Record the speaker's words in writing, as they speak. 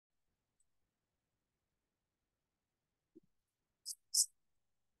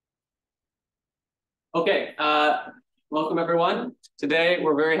Okay, welcome everyone. Today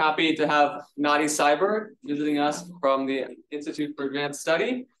we're very happy to have Nadi Seiberg visiting us from the Institute for Advanced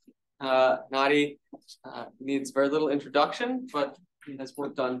Study. Nadi needs very little introduction, but he has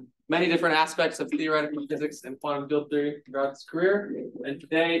worked on many different aspects of theoretical physics and quantum field theory throughout his career. And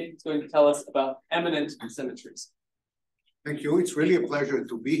today he's going to tell us about eminent symmetries. Thank you. It's really a pleasure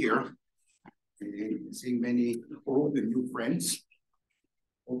to be here and seeing many old and new friends.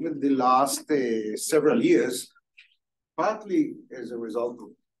 Over the last several years, partly as a result of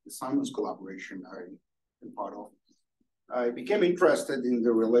the Simon's collaboration I've been part of, I became interested in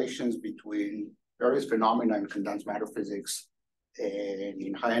the relations between various phenomena in condensed matter physics and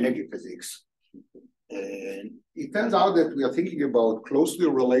in high energy physics. And it turns out that we are thinking about closely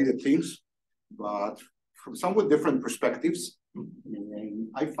related things, but from somewhat different perspectives. And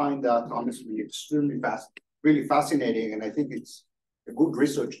I find that honestly extremely really fascinating. And I think it's a good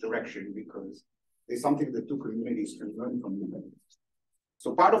research direction because it's something that two communities can learn from each other.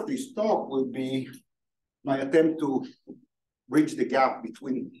 So part of this talk will be my attempt to bridge the gap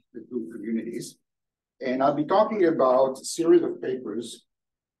between the two communities. And I'll be talking about a series of papers.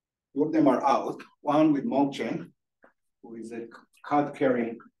 Two of them are out. One with Meng Cheng, who is a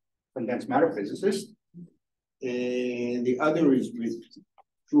card-carrying condensed matter physicist. And the other is with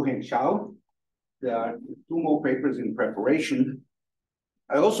Shu-Heng Shao. There are two more papers in preparation.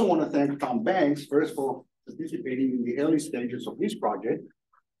 I also want to thank Tom Banks first for participating in the early stages of this project,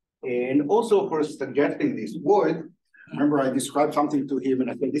 and also for suggesting this word. Remember, I described something to him,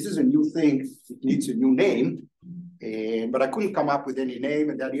 and I said, this is a new thing, it needs a new name. But I couldn't come up with any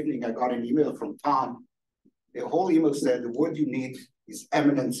name, and that evening I got an email from Tom. The whole email said, the word you need is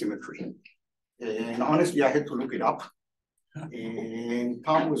eminent symmetry. And honestly, I had to look it up. And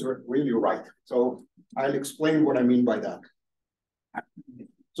Tom was really right. So I'll explain what I mean by that.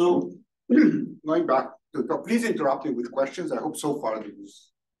 So going back to talk, please interrupt me with questions. I hope so far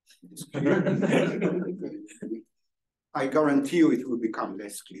this is clear. I guarantee you it will become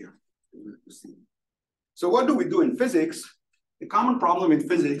less clear. So what do we do in physics? The common problem in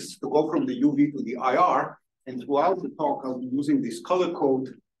physics to go from the UV to the IR, and throughout the talk I'll be using this color code.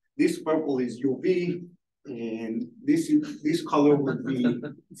 This purple is UV, and this color would be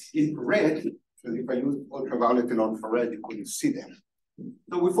infrared. So if I use ultraviolet and infrared, you couldn't see them.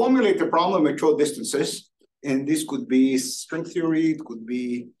 So we formulate a problem at short distances, and this could be string theory, it could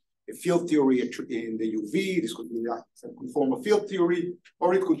be a field theory in the UV, this could be some form of field theory,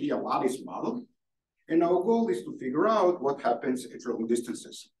 or it could be a lattice model. And our goal is to figure out what happens at long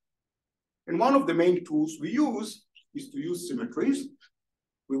distances. And one of the main tools we use is to use symmetries.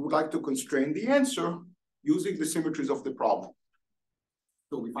 We would like to constrain the answer using the symmetries of the problem.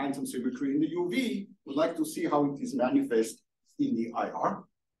 So we find some symmetry in the UV, we'd like to see how it is manifest in the IR.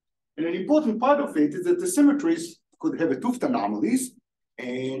 And an important part of it is that the symmetries could have a Hooft anomalies,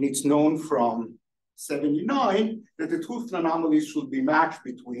 and it's known from 79 that the Hooft anomalies should be matched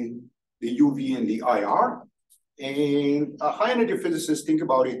between the UV and the IR. And high energy physicists think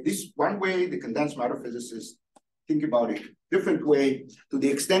about it this one way, the condensed matter physicists think about it different way. To the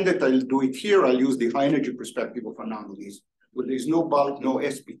extent that I'll do it here, I'll use the high energy perspective of anomalies, where there's no bulk, no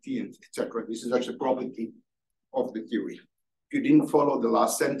SPT, etc. This is actually a property of the theory. If you didn't follow the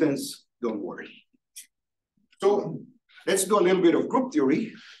last sentence, don't worry. So let's do a little bit of group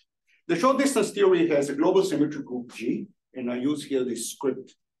theory. The short distance theory has a global symmetry group G, and I use here the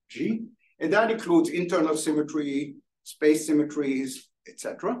script G, and that includes internal symmetry, space symmetries,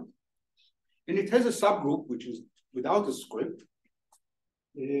 etc. And it has a subgroup, which is without a script,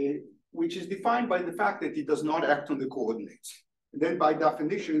 which is defined by the fact that it does not act on the coordinates. And then by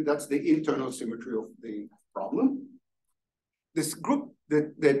definition, that's the internal symmetry of the problem. This group,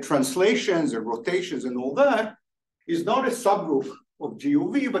 the translations and rotations and all that is not a subgroup of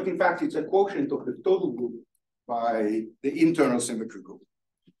GUV, but in fact, it's a quotient of the total group by the internal symmetry group.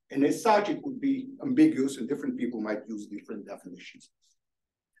 And as such, it would be ambiguous and different people might use different definitions.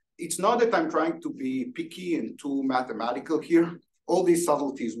 It's not that I'm trying to be picky and too mathematical here. All these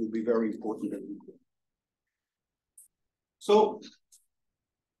subtleties will be very important. So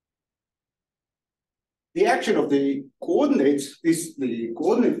the action of the coordinates is the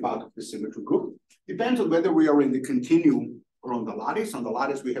coordinate part of the symmetry group. Depends on whether we are in the continuum or on the lattice. On the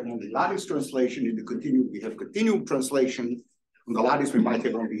lattice, we have only lattice translation. In the continuum, we have continuum translation. On the lattice, we might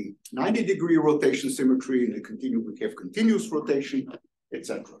have only 90-degree rotation symmetry. In the continuum, we have continuous rotation,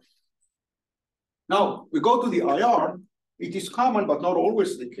 etc. Now, we go to the IR. It is common, but not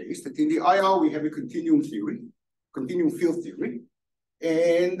always the case, that in the IR, we have a continuum theory, continuum field theory.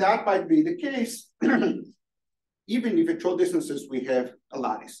 And that might be the case even if at short distances we have a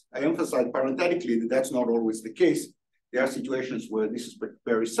lattice. I emphasize parenthetically that that's not always the case. There are situations where this is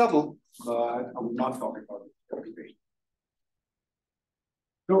very subtle, but I will not talk about it every day.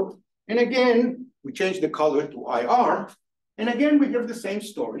 So, and again, we change the color to IR, and again, we have the same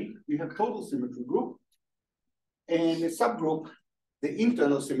story. We have total symmetry group, and a subgroup, the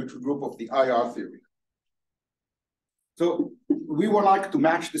internal symmetry group of the IR theory. So we would like to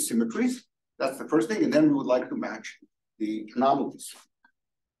match the symmetries. That's the first thing. And then we would like to match the anomalies.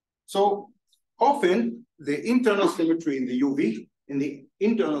 So often the internal symmetry in the UV and the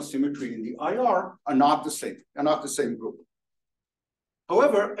internal symmetry in the IR are not the same group.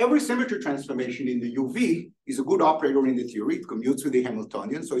 However, every symmetry transformation in the UV is a good operator in the theory. It commutes with the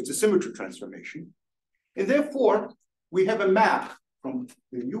Hamiltonian, so it's a symmetry transformation. And therefore, we have a map from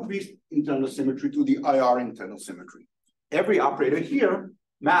the UV internal symmetry to the IR internal symmetry. Every operator here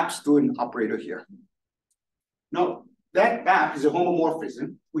maps to an operator here. Now, that map is a homomorphism,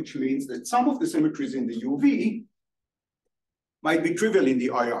 which means that some of the symmetries in the UV might be trivial in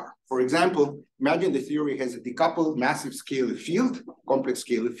the IR. For example, imagine the theory has a decoupled massive scalar field, complex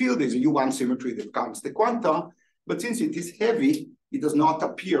scalar field. There's a U1 symmetry that counts the quanta, but since it is heavy, it does not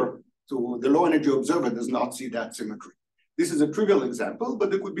appear to the low energy observer does not see that symmetry. This is a trivial example, but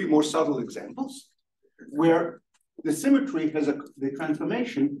there could be more subtle examples where the symmetry the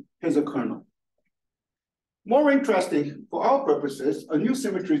transformation has a kernel. More interesting for our purposes are new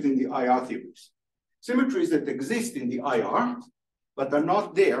symmetries in the IR theories. Symmetries that exist in the IR, but are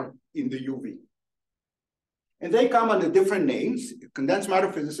not there in the UV. And they come under different names. Condensed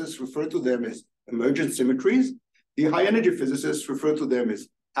matter physicists refer to them as emergent symmetries. The high energy physicists refer to them as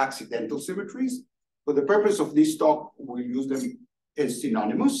accidental symmetries. For the purpose of this talk, we'll use them as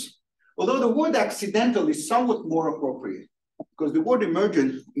synonymous. Although the word accidental is somewhat more appropriate, because the word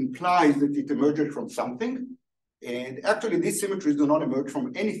emergent implies that it emerged from something. And actually, these symmetries do not emerge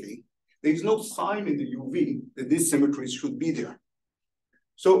from anything. There is no sign in the UV that these symmetries should be there.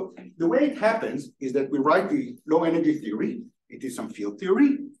 So the way it happens is that we write the low energy theory. It is some field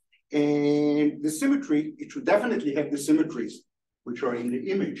theory. And the symmetry, it should definitely have the symmetries which are in the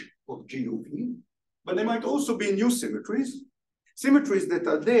image of GUV. But there might also be new symmetries. Symmetries that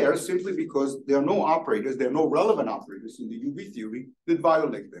are there simply because there are no operators, there are no relevant operators in the UV theory that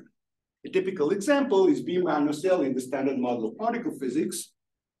violate them. A typical example is B minus L in the standard model of particle physics.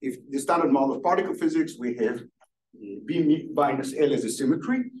 If the standard model of particle physics, we have B minus L as a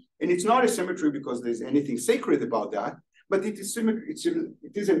symmetry, and it's not a symmetry because there's anything sacred about that, but it is symmetry.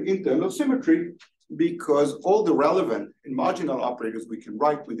 It is an internal symmetry because all the relevant and marginal operators we can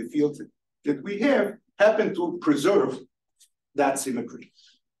write with the fields that we have happen to preserve that symmetry.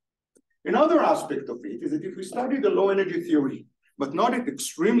 Another aspect of it is that if we study the low energy theory, but not at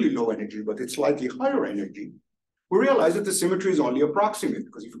extremely low energy, but at slightly higher energy, we realize that the symmetry is only approximate,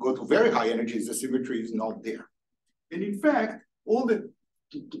 because if you go to very high energies, the symmetry is not there. And in fact,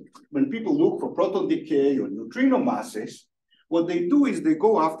 when people look for proton decay or neutrino masses, what they do is they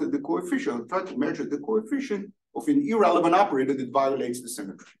go after the coefficient, try to measure the coefficient of an irrelevant operator that violates the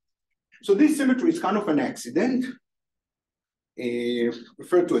symmetry. So this symmetry is kind of an accident,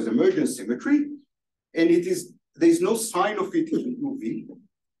 referred to as emergent symmetry, and there's no sign of it in UV.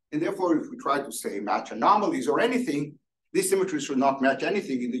 And therefore, if we try to say match anomalies or anything, this symmetry should not match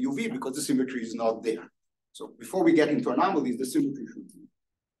anything in the UV because the symmetry is not there. So before we get into anomalies, the symmetry should be.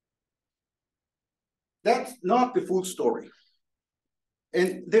 That's not the full story.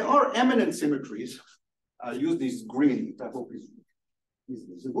 And there are eminent symmetries. I'll use this green, I hope is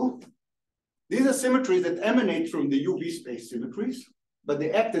visible. These are symmetries that emanate from the UV space symmetries, but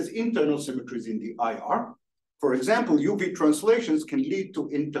they act as internal symmetries in the IR. For example, UV translations can lead to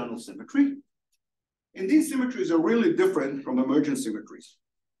internal symmetry. And these symmetries are really different from emergent symmetries.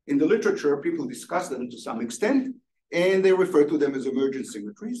 In the literature, people discuss them to some extent, and they refer to them as emergent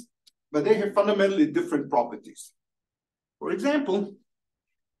symmetries, but they have fundamentally different properties. For example,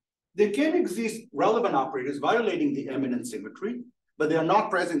 there can exist relevant operators violating the eminent symmetry, but they are not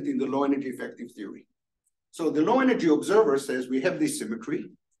present in the low energy effective theory. So the low energy observer says we have this symmetry.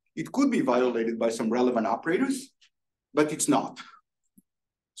 It could be violated by some relevant operators, but it's not.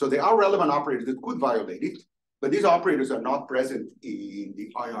 So there are relevant operators that could violate it, but these operators are not present in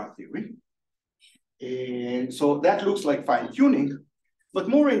the IR theory. And so that looks like fine tuning, but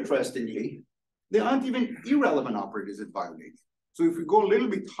more interestingly, there aren't even irrelevant operators that violate it. So if we go a little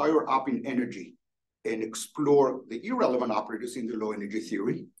bit higher up in energy and explore the irrelevant operators in the low energy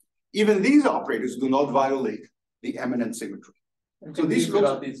theory, even these operators do not violate the eminent symmetry. So these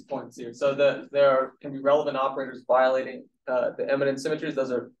about these points here. So there can be relevant operators violating the eminent symmetries.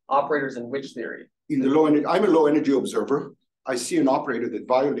 Those are operators in which theory? In the low energy, I'm a low energy observer. I see an operator that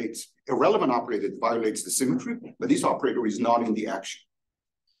violates, a relevant operator that violates the symmetry, but this operator is not in the action.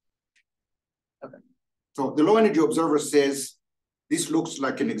 Okay. So the low energy observer says, this looks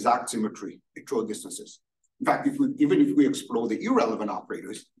like an exact symmetry at short distances. In fact, even if we explore the irrelevant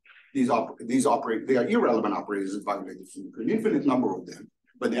operators, they are irrelevant operators that violate the symmetry, an infinite number of them,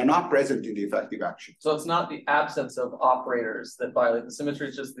 but they are not present in the effective action. So it's not the absence of operators that violate the symmetry,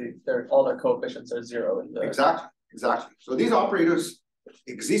 it's just all their coefficients are zero. In the... Exactly. So these operators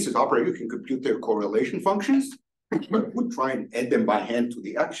exist as operators. You can compute their correlation functions. We try and add them by hand to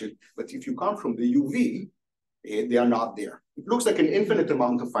the action, but if you come from the UV, they are not there. It looks like an infinite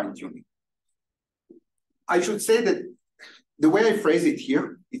amount of fine-tuning. I should say that the way I phrase it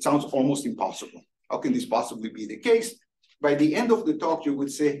here, it sounds almost impossible. How can this possibly be the case? By the end of the talk, you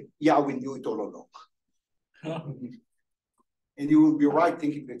would say, yeah, we knew it all along. And you will be right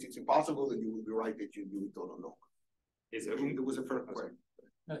thinking that it's impossible, and you will be right that you knew it all along. It was a fair question.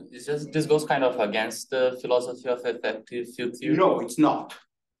 This goes kind of against the philosophy of effective field theory. No, it's not.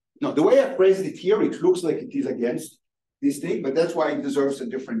 No, the way I phrased it here, it looks like it is against this thing, but that's why it deserves a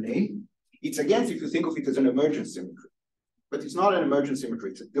different name. It's against if you think of it as an emergent symmetry, but it's not an emergent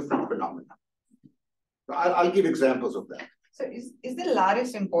symmetry, it's a different phenomenon. So I'll give examples of that. So is the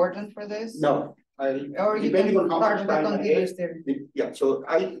lattice important for this? No. Or you Depending can on how much time I have, theory. yeah, so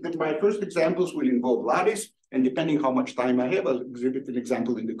my first examples will involve lattice, and depending how much time I have, I'll exhibit an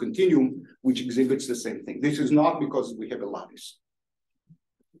example in the continuum, which exhibits the same thing. This is not because we have a lattice.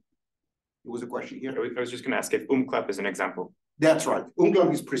 There was a question here. I was just going to ask if umklapp is an example. That's right.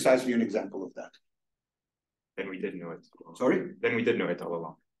 Umklapp is precisely an example of that. Then we did know it. Sorry? Then we did know it all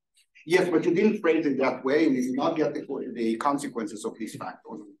along. Yes, but you didn't phrase it that way, and you did not get the consequences of this fact.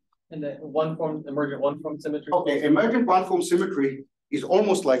 And the emergent one-form symmetry. Okay, emergent one-form symmetry is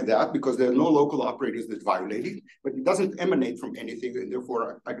almost like that because there are no local operators that violate it, but it doesn't emanate from anything, and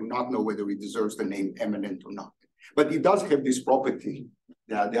therefore I do not know whether it deserves the name eminent or not. But it does have this property.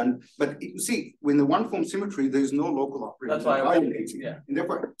 But you see, when the one-form symmetry, there is no local operator that violates it, and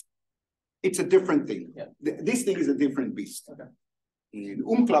therefore it's a different thing. Yeah. This thing is a different beast. Okay. And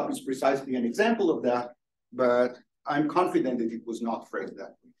umklapp is precisely an example of that, but I'm confident that it was not phrased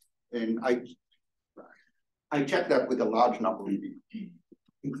that way. And I checked that with a large number of people,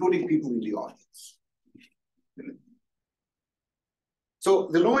 including people in the audience. So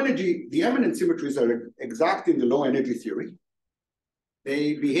the eminent symmetries are exact in the low energy theory.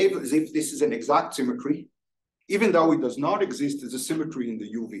 They behave as if this is an exact symmetry, even though it does not exist as a symmetry in the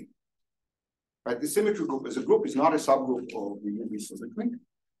UV. Right? The symmetry group as a group is not a subgroup of the UV symmetry.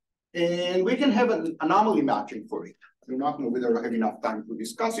 And we can have an anomaly matching for it. I do not know whether I have enough time to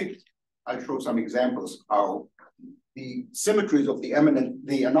discuss it. I'll show some examples how the symmetries of the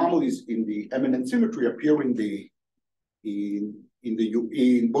anomalies in the eminent symmetry appear both in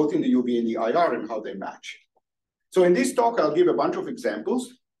the UV and the IR and how they match. So in this talk, I'll give a bunch of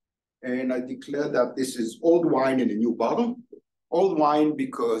examples, and I declare that this is old wine in a new bottle. Old wine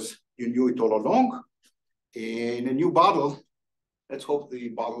because you knew it all along. In a new bottle, let's hope the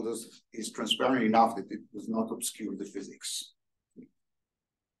bottle is transparent enough that it does not obscure the physics.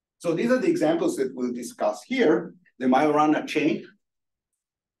 So these are the examples that we'll discuss here. The Majorana chain,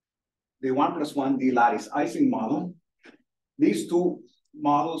 the 1+1D lattice Ising model. These two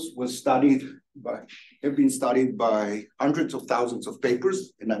models have been studied by hundreds of thousands of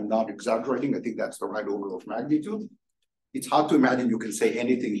papers, and I'm not exaggerating. I think that's the right order of magnitude. It's hard to imagine you can say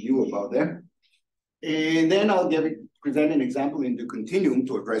anything new about them. And then I'll present an example in the continuum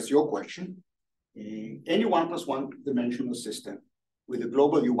to address your question. Any 1+1 dimensional system with a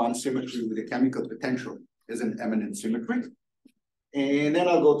global U1 symmetry with a chemical potential is an eminent symmetry. And then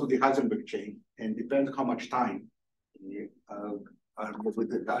I'll go to the Heisenberg chain, and depends how much time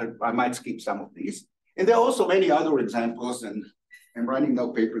I might skip some of these. And there are also many other examples, and I'm writing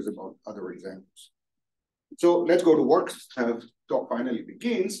now papers about other examples. So let's go to work. Talk finally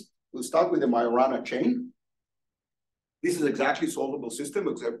begins. We'll start with the Majorana chain. This is exactly solvable system,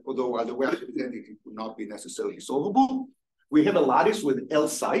 except although the way I present it would not be necessarily solvable. We have a lattice with L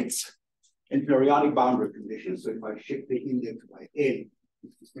sites and periodic boundary conditions. So if I shift the index by N,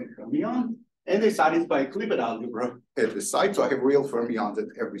 it's going to fermion, and they satisfy Clifford algebra at the site. So I have real fermions at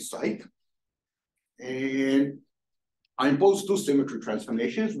every site. And I impose two symmetry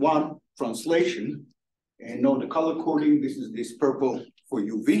transformations. One, translation. And note the color coding, this is this purple for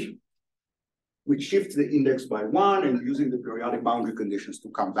UV, which shifts the index by 1 and using the periodic boundary conditions to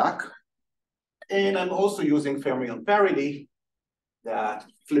come back. And I'm also using fermion parity that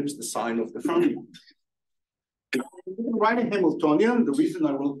flips the sign of the fermion. Writing Hamiltonian, the reason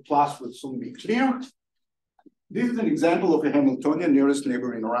I wrote plus will soon be clear. This is an example of a Hamiltonian nearest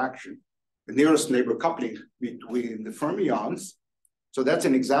neighbor interaction, the nearest neighbor coupling between the fermions. So that's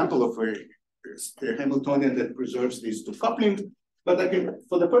an example of a Hamiltonian that preserves these two couplings. But I can,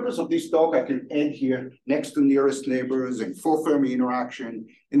 for the purpose of this talk, I can add here next to nearest neighbors and four Fermi interaction,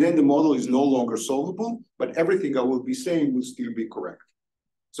 and then the model is no longer solvable, but everything I will be saying will still be correct.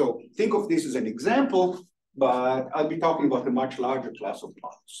 So think of this as an example, but I'll be talking about a much larger class of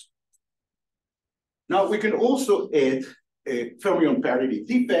models. Now we can also add a fermion parity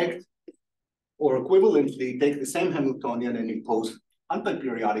defect, or equivalently take the same Hamiltonian and impose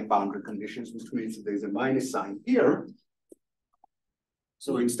anti-periodic boundary conditions, which means that there's a minus sign here.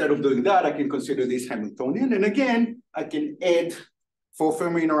 So instead of doing that, I can consider this Hamiltonian. And again, I can add 4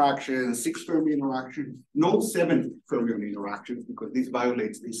 Fermi interactions, 6 Fermi interactions, no 7 fermion interactions, because this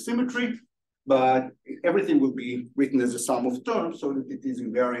violates this symmetry. But everything will be written as a sum of terms so that it is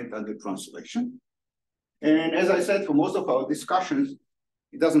invariant under translation. And as I said, for most of our discussions,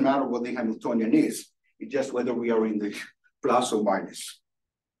 it doesn't matter what the Hamiltonian is. It's just whether we are in the plus or minus.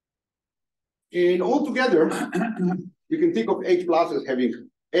 And altogether, you can think of H plus as having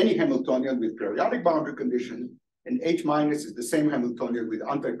any Hamiltonian with periodic boundary conditions, and H minus is the same Hamiltonian with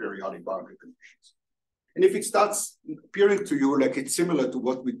anti-periodic boundary conditions. And if it starts appearing to you like it's similar to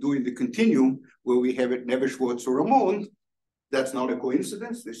what we do in the continuum, where we have it Neves, Schwartz, or Ramon, that's not a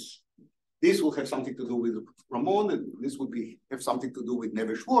coincidence. This will have something to do with Ramon, and this would have something to do with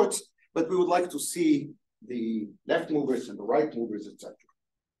Neves, Schwartz, but we would like to see the left movers and the right movers, etc.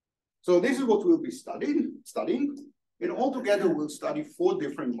 So this is what we'll be studying. And altogether, we'll study 4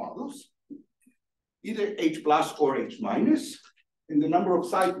 different models, either H plus or H minus, and the number of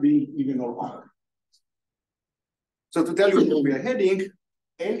sites being even or odd. So to tell you where we are heading,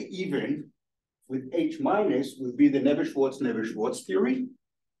 L even with H minus will be the Neves-Schwartz theory,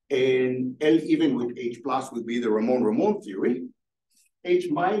 and L even with H plus will be the Ramon theory. H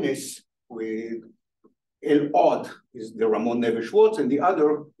minus with L odd is the Ramon-Neves-Schwartz, and the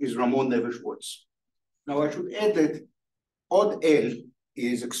other is Ramon-Neves-Schwartz. Now I should add that odd L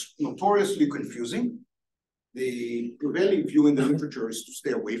is notoriously confusing. The prevailing view in the literature is to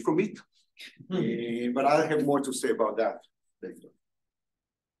stay away from it, but I'll have more to say about that later.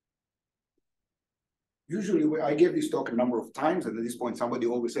 Usually, I gave this talk a number of times, and at this point, somebody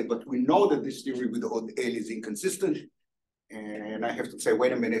always said, but we know that this theory with odd L is inconsistent, and I have to say,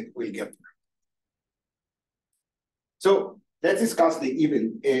 wait a minute, we'll get there. So let's discuss the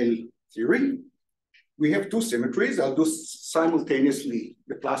even L theory. We have 2 symmetries. I'll do simultaneously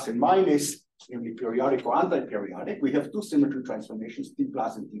the plus and minus, namely periodic or anti-periodic. We have 2 symmetry transformations, T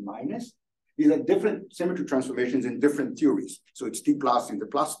plus and T minus. These are different symmetry transformations in different theories. So it's T plus in the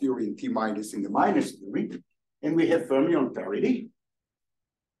plus theory and T minus in the minus theory. And we have fermion parity.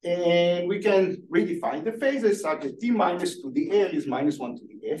 And we can redefine the phases such that T minus to the L is minus 1 to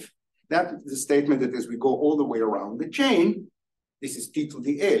the F. That is the statement that as we go all the way around the chain, this is T to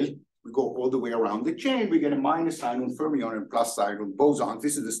the L, we go all the way around the chain, we get a minus sign on fermion and plus sign on bosons.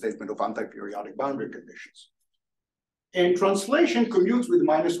 This is the statement of anti-periodic boundary conditions. And translation commutes with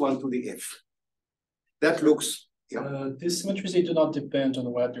minus 1 to the F. That looks, yeah. These symmetries, they do not depend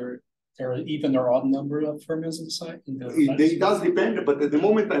on whether there are even or odd number of fermions inside. It does depend, but at the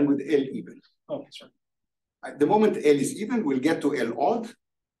moment I'm with L even. Okay, sorry. At the moment L is even, we'll get to L odd,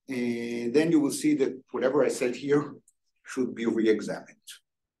 and then you will see that whatever I said here should be re-examined.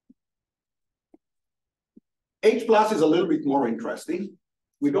 H plus is a little bit more interesting.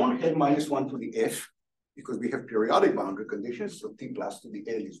 We don't have minus 1 to the F because we have periodic boundary conditions, so T plus to the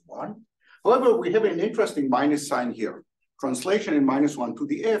L is 1. However, we have an interesting minus sign here. Translation and minus 1 to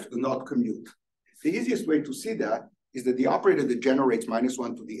the F do not commute. The easiest way to see that is that the operator that generates minus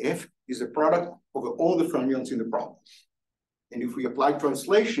 1 to the F is a product over all the fermions in the problem. And if we apply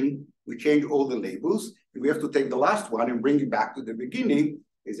translation, we change all the labels, and we have to take the last one and bring it back to the beginning.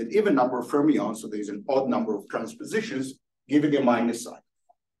 There's an even number of fermions, so there's an odd number of transpositions, giving a minus sign.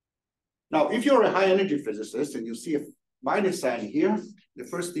 Now, if you're a high energy physicist and you see a minus sign here, the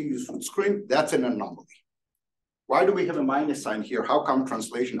first thing you should scream, that's an anomaly. Why do we have a minus sign here? How come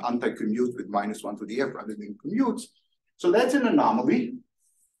translation anti-commutes with minus 1 to the F rather than commutes? So that's an anomaly,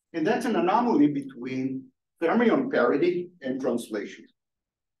 and that's an anomaly between fermion parity and translation.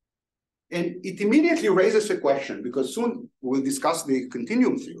 And it immediately raises a question, because soon we'll discuss the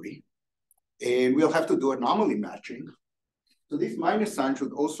continuum theory, and we'll have to do anomaly matching. So this minus sign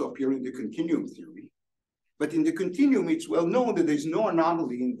should also appear in the continuum theory. But in the continuum, it's well known that there's no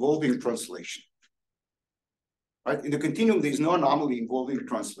anomaly involving translation. right? In the continuum, there's no anomaly involving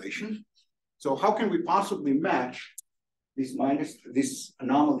translation. So how can we possibly match this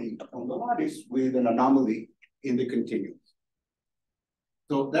anomaly on the lattice with an anomaly in the continuum?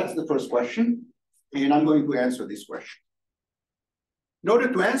 So that's the first question, and I'm going to answer this question. In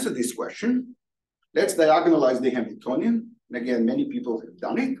order to answer this question, let's diagonalize the Hamiltonian. And again, many people have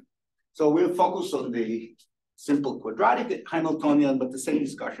done it. So we'll focus on the simple quadratic Hamiltonian, but the same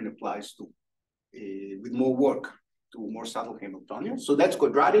discussion applies to, with more work, to more subtle Hamiltonian. So that's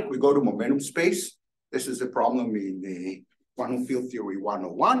quadratic. We go to momentum space. This is a problem in the quantum field theory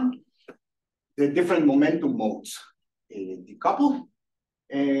 101. The different momentum modes decouple.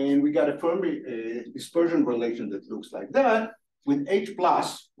 And we got a Fermi dispersion relation that looks like that. With H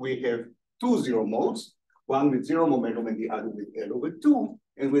plus, we have two zero modes, one with zero momentum and the other with L over 2.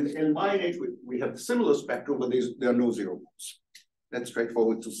 And with L minus, we have a similar spectrum, but there are no zero modes. That's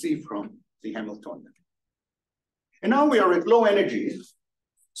straightforward to see from the Hamiltonian. And now we are at low energies.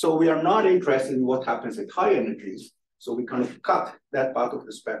 So we are not interested in what happens at high energies. So we kind of cut that part of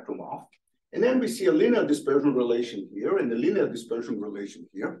the spectrum off. And then we see a linear dispersion relation here and a linear dispersion relation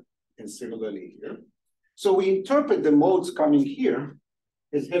here, and similarly here. So we interpret the modes coming here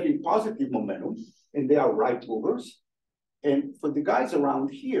as having positive momentum, and they are right movers. And for the guys around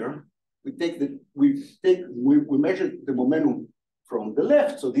here, we measure the momentum from the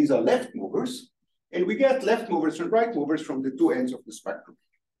left. So these are left movers, and we get left movers and right movers from the two ends of the spectrum.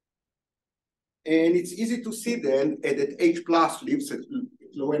 And it's easy to see then that H plus lives at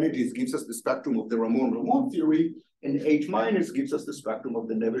low energies gives us the spectrum of the Ramon theory, and H minus gives us the spectrum of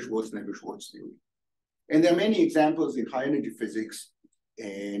the Navier-Schwartz theory. And there are many examples in high energy physics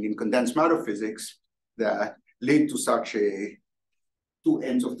and in condensed matter physics that lead to such two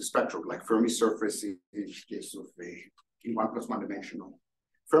ends of the spectrum, like Fermi surface in the case of in 1 + 1 dimensional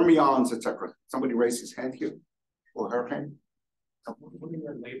fermions, etc. Somebody raise his hand here, or her hand. What are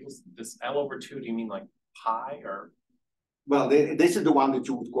your labels? This L over 2, do you mean like pi or? Well, this is the one that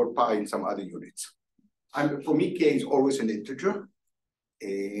you would call pi in some other units. For me, k is always an integer.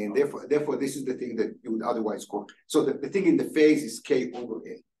 And therefore, this is the thing that you would otherwise call. So the thing in the phase is k over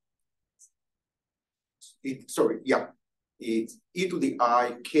n. It's e to the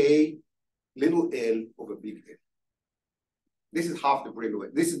I k little l over big N. This is half the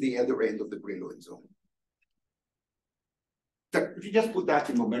Brillouin. This is the other end of the Brillouin zone. So if you just put that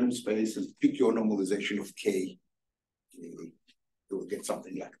in momentum space and pick your normalization of k, you will get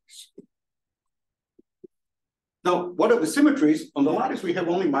something like this. Now, what are the symmetries? On the lattice, we have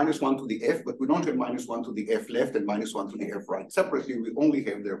only -1 to the f, but we don't have -1 to the f left and -1 to the f right. Separately, we only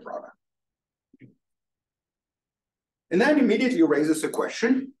have their product. And that immediately raises a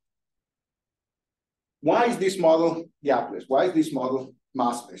question. Why is this model gapless? Why is this model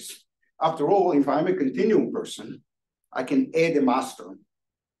massless? After all, if I'm a continuum person, I can add a mass term.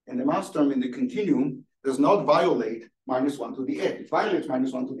 And the mass term in the continuum does not violate -1 to the f. It violates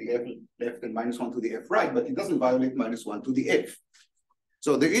 -1 to the f left and -1 to the f right, but it doesn't violate -1 to the f.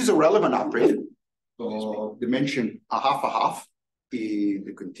 So there is a relevant operator of dimension a half in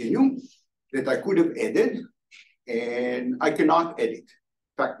the continuum that I could have added, and I cannot edit.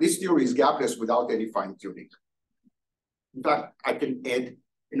 In fact, this theory is gapless without any fine tuning. In fact, I can add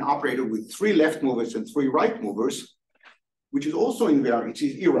an operator with 3 left movers and 3 right movers, which is also invariant. It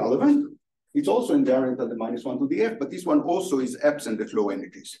is irrelevant. It's also invariant at the -1 to the f, but this one also is absent at low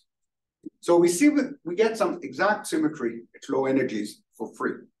energies. So we see we get some exact symmetry at low energies for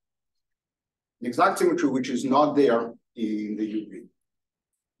free. An exact symmetry which is not there in the UV.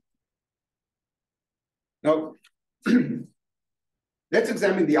 Now, let's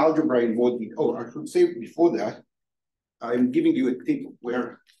examine the algebra in more detail. Oh, I should say before that, I'm giving you a tip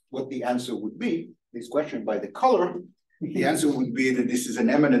what the answer would be. This question by the color. The answer would be that this is an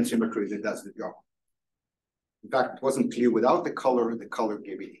eminent symmetry that does the job. In fact, it wasn't clear without the color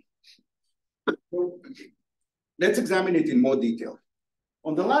gave it. Let's examine it in more detail.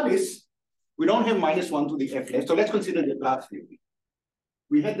 On the lattice, we don't have -1 to the f left, so let's consider the Platz theory.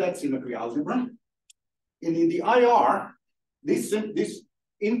 We had that symmetry algebra, and in the IR, this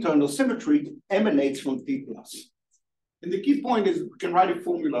internal symmetry emanates from T plus. And the key point is we can write a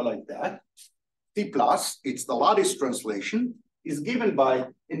formula like that. T plus, it's the lattice translation, is given by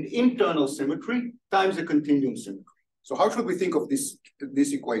an internal symmetry times a continuum symmetry. So how should we think of this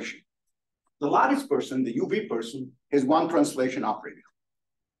equation? The lattice person, the UV person, has one translation operator.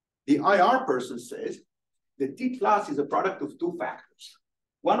 The IR person says that T plus is a product of 2 factors.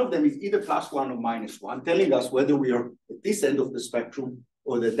 One of them is either +1 or -1, telling us whether we are at this end of the spectrum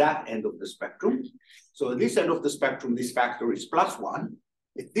or that end of the spectrum. So at this end of the spectrum, this factor is +1.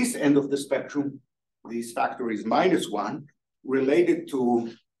 At this end of the spectrum, this factor is -1, related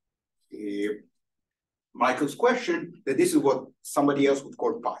to Michael's question that this is what somebody else would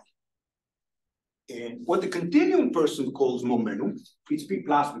call pi. And what the continuum person calls momentum, it's P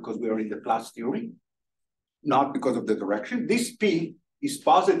plus because we are in the plus theory, not because of the direction. This P is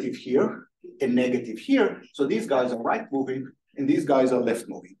positive here and negative here. So these guys are right moving and these guys are left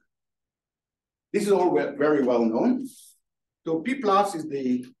moving. This is all very well known. So P plus is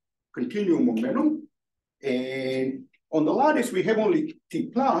the continuum momentum. And on the lattice, we have only T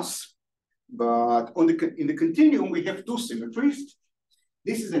plus, but in the continuum, we have two symmetries.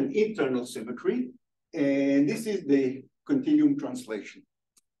 This is an internal symmetry, and this is the continuum translation.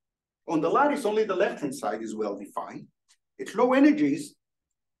 On the lattice, only the left-hand side is well-defined. At low energies,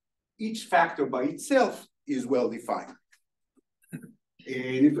 each factor by itself is well-defined.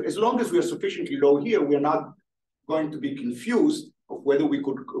 And as long as we are sufficiently low here, we are not going to be confused of whether we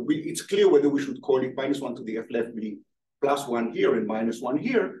could, it's clear whether we should call it -1 to the F left being +1 here and -1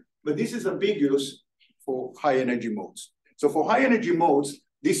 here, but this is ambiguous for high energy modes. So for high energy modes,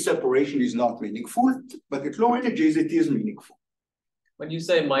 this separation is not meaningful, but at low energies, it is meaningful. When you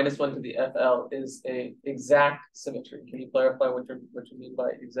say -1 to the FL is a exact symmetry, can you clarify what you mean by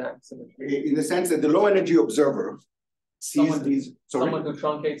exact symmetry? In the sense that the low energy observer sees these. Someone who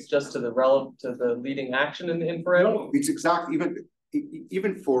truncates just to the leading action in the infrared? No, it's exact,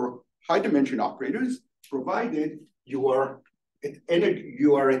 even for high dimension operators, provided you are at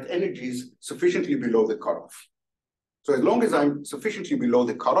energies sufficiently below the cutoff. So as long as I'm sufficiently below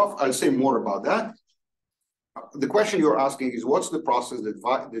the cutoff, I'll say more about that. The question you're asking is, what's the process that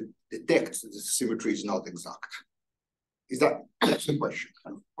detects that the symmetry is not exact? That's the question.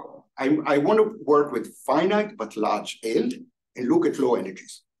 I want to work with finite but large L and look at low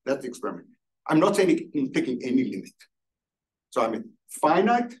energies. That's the experiment. I'm not saying in picking any limit. So I mean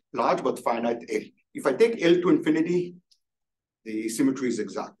finite, large but finite L. If I take L to infinity, the symmetry is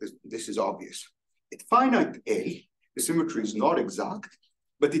exact. This is obvious. At finite L, the symmetry is not exact,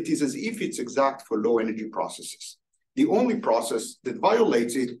 but it is as if it's exact for low energy processes. The only process that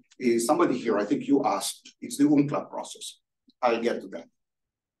violates it is somebody here, I think you asked, it's the Umklapp process. I'll get to that.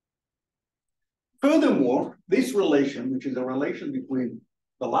 Furthermore, this relation, which is a relation between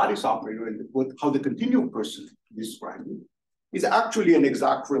the lattice operator and how the continuum person described it, is actually an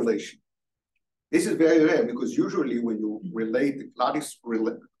exact relation. This is very rare because usually when you relate the lattice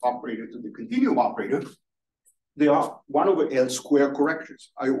operator to the continuum operator, they are 1/L square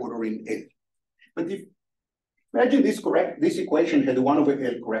corrections. I order in L. But imagine this equation had a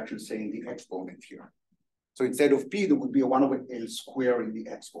 1/L correction, say in the exponent here. So instead of P, there would be a 1/L square in the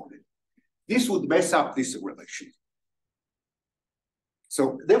exponent. This would mess up this relation.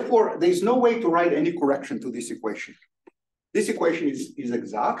 So therefore, there's no way to write any correction to this equation. This equation is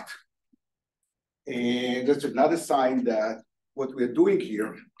exact. And that's another sign that what we're doing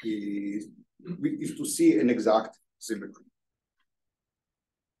here is to see an exact symmetry.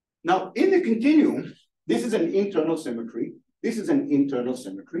 Now, in the continuum, this is an internal symmetry. This is an internal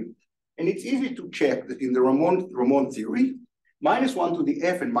symmetry. And it's easy to check that in the Ramon theory, -1 to the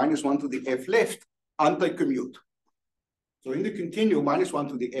F and -1 to the F left anti-commute. So in the continuum, -1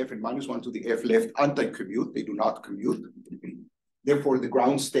 to the F and -1 to the F left anti-commute. They do not commute. Therefore, the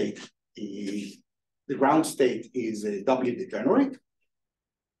ground state is a doubly degenerate.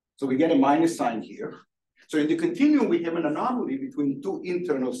 So we get a minus sign here. So in the continuum, we have an anomaly between two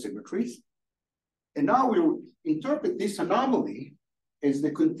internal symmetries. And now we interpret this anomaly as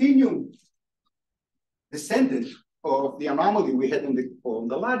the continuum descendant of the anomaly we had on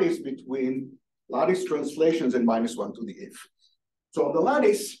the lattice between lattice translations and -1 to the F. So on the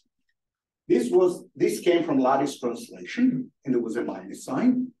lattice, this came from lattice translation, and there was a minus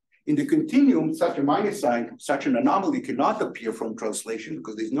sign. In the continuum, such a minus sign, such an anomaly cannot appear from translation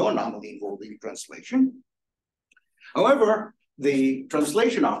because there's no anomaly involving translation. However, the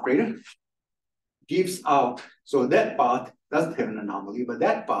translation operator gives out, so that part doesn't have an anomaly, but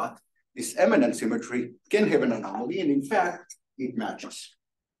that part, this emanant symmetry, can have an anomaly, and in fact, it matches.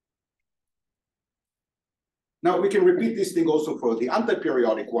 Now we can repeat this thing also for the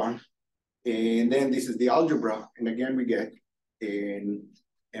antiperiodic one, and then this is the algebra, and again we get an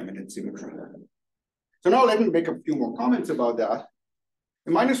emanent symmetry. So now let me make a few more comments about that.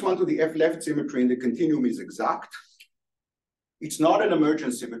 The -1 to the F left symmetry in the continuum is exact. It's not an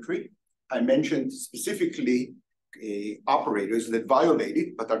emergent symmetry. I mentioned specifically operators that violate it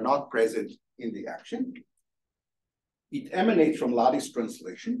but are not present in the action. It emanates from lattice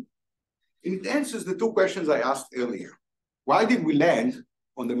translation. And it answers the two questions I asked earlier. Why did we land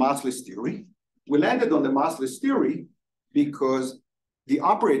on the massless theory? We landed on the massless theory because the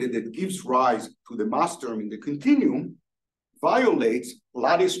operator that gives rise to the mass term in the continuum violates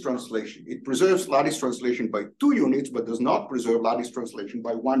lattice translation. It preserves lattice translation by 2 units, but does not preserve lattice translation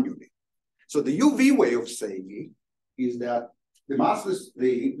by 1 unit. So the UV way of saying it is that the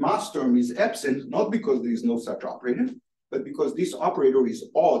mass term is absent, not because there is no such operator, but because this operator is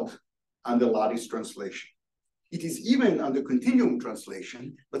odd under lattice translation. It is even under continuum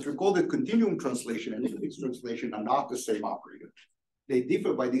translation, but recall that continuum translation and lattice translation are not the same operator. They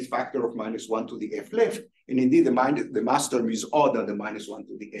differ by this factor of -1 to the f left, and indeed the mass term is odd under -1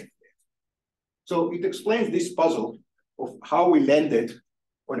 to the f left. So it explains this puzzle of how we landed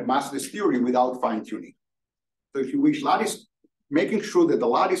on a massless theory without fine-tuning. So if you wish, making sure that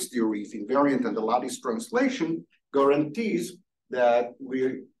the lattice theory is invariant and the lattice translation guarantees that we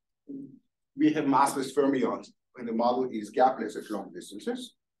have massless fermions when the model is gapless at long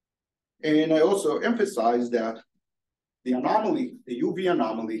distances. And I also emphasize that the anomaly, the UV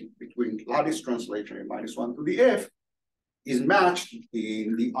anomaly between lattice translation and -1 to the f is matched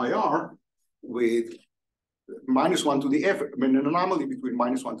in the IR with -1 to the f, I mean, an anomaly between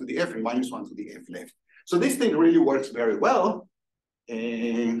 -1 to the f and -1 to the f left. So this thing really works very well.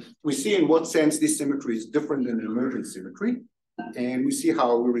 And we see in what sense this symmetry is different than an emergent symmetry. And we see how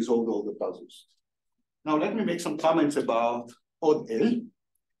we resolve all the puzzles. Now let me make some comments about odd L.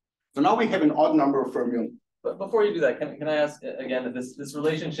 So now we have an odd number of fermion. But before you do that, can I ask again that this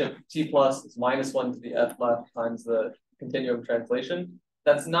relationship T plus is -1 to the f left times the continuum translation?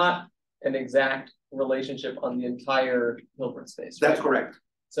 That's not an exact relationship on the entire Hilbert space, right? That's correct.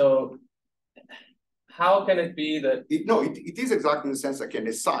 So how can it be that it is exact in the sense I can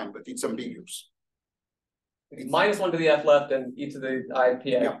assign, but it's ambiguous. -1 to the f left and e to the IP,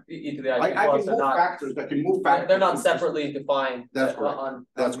 e to the IP I plus can move factors. I can move factors. They're not separately defined on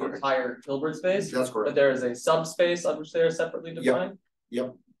That's the correct. entire Hilbert space. That's correct. But there is a subspace on which they are separately defined. Yep.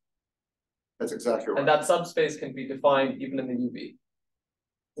 That's exactly right. And that subspace can be defined even in the UV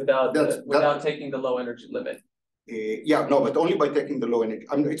without taking the low energy limit. No, but only by taking the low energy.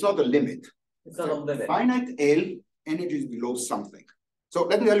 I mean, it's not a limit. It's not a limit. Finite L energy is below something. So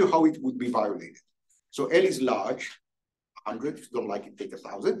let me tell you how it would be violated. So L is large, 100, if you don't like it, take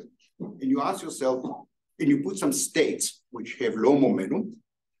 1,000. And you ask yourself, and you put some states which have low momentum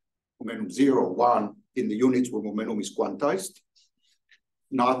 0, 1, in the units where momentum is quantized,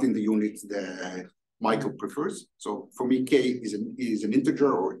 not in the units that Michael prefers. So for me, K is an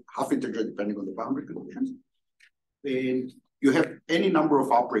integer or half integer, depending on the boundary conditions. And you have any number of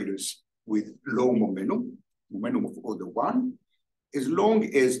operators with low momentum of order 1, as long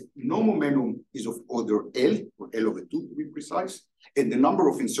as no momentum is of order L, or L over 2 to be precise, and the number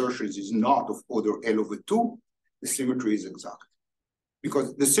of insertions is not of order L over 2, the symmetry is exact.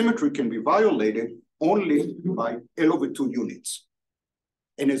 Because the symmetry can be violated only by L over 2 units.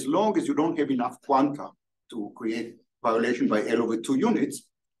 And as long as you don't have enough quanta to create violation by L over 2 units,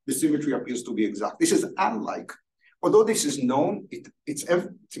 the symmetry appears to be exact. This is unlike, although this is known, it's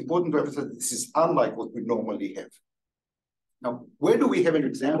important to emphasize that this is unlike what we normally have. Now, where do we have an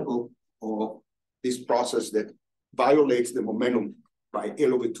example of this process that violates the momentum by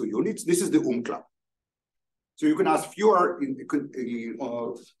L over 2 units? This is the club. So you can ask, if you are in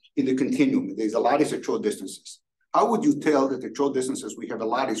the continuum, there's a lattice at short distances. How would you tell that at short distances we have a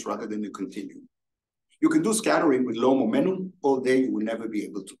lattice rather than a continuum? You can do scattering with low momentum all day, you will never be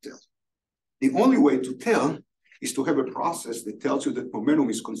able to tell. The only way to tell is to have a process that tells you that momentum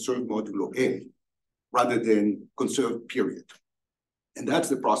is conserved modulo L, rather than conserved period. And that's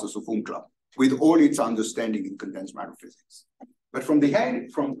the process of club, with all its understanding in condensed matter physics. But from the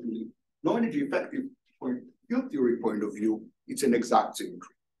low energy effective field theory point of view, it's an exact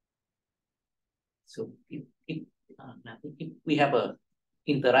symmetry. So if we have a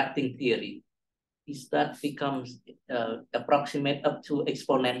interacting theory, is that becomes approximate up to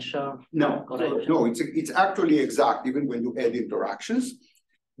exponential? No, it's actually exact even when you add interactions.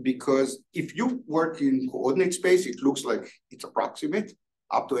 Because if you work in coordinate space, it looks like it's approximate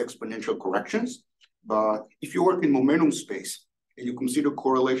up to exponential corrections. But if you work in momentum space and you consider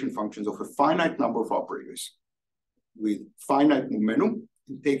correlation functions of a finite number of operators with finite momentum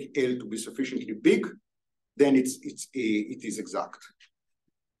and take L to be sufficiently big, then it is exact.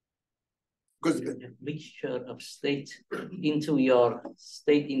 Because the mixture of state into your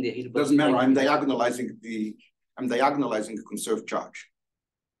state in the Hilbert. Doesn't matter. I'm diagonalizing a conserved charge.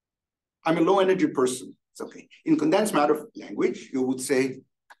 I'm a low energy person. It's okay. In condensed matter language, you would say,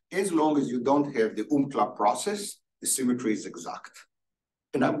 as long as you don't have the club process, the symmetry is exact.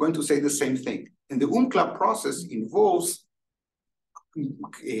 And I'm going to say the same thing. And the club process involves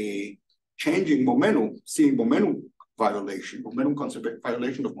changing momentum, seeing momentum violation of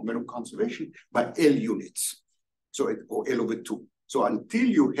momentum conservation by L units. So or L over 2. So until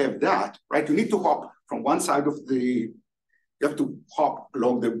you have that, right, you need to hop from one side of you have to hop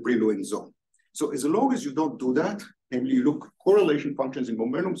along the Brillouin zone. So as long as you don't do that, namely you look correlation functions in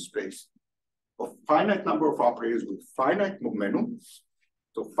momentum space of finite number of operators with finite momentum.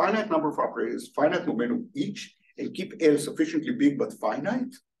 So finite number of operators, finite momentum each, and keep L sufficiently big but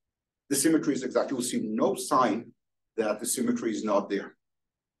finite, the symmetry is exact. You will see no sign that the symmetry is not there.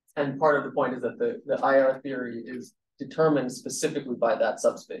 And part of the point is that the IR theory is determined specifically by that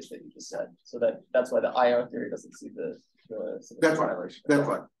subspace that you just said. So that's why the IR theory doesn't see the That's right. violation. That's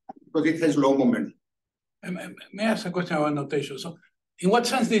right. Because it has low momentum. May I ask a question about notation? So in what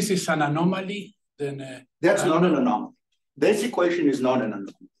sense this is an anomaly? Then That's not an anomaly. This equation is not an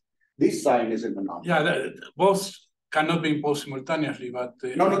anomaly. This sign is an anomaly. yeah, both cannot be imposed simultaneously, but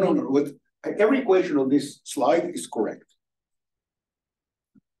No. With every equation on this slide is correct.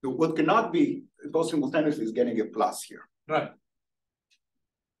 What cannot be imposed simultaneously is getting a plus here. right.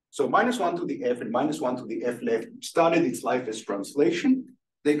 So -1 to the F and -1 to the F left started its life as translation.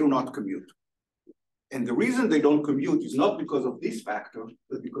 They do not commute. And the reason they don't commute is not because of this factor,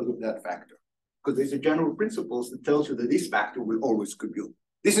 but because of that factor. Because there's a general principle that tells you that this factor will always commute.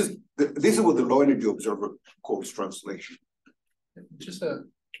 This is what the low energy observer calls translation. Just to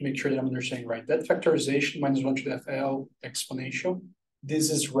make sure that I'm understanding right, that factorization -1 to the FL exponential, this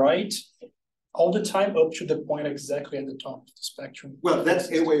is right all the time up to the point exactly at the top of the spectrum. Well, that's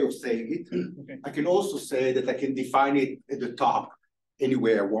a way of saying it. Okay. I can also say that I can define it at the top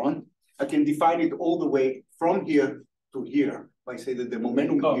anywhere I want. I can define it all the way from here to here by saying that the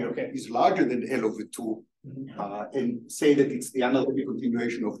momentum here is larger than L over 2 and say that it's the analogic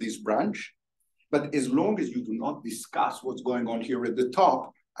continuation of this branch. But as long as you do not discuss what's going on here at the top,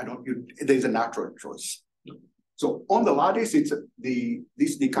 there's a natural choice. So on the lattice,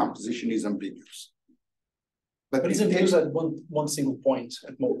 this decomposition is ambiguous. But it's ambiguous at one single point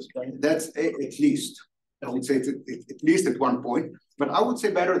at most, right? That's at least. I would say it's at least at one point. But I would say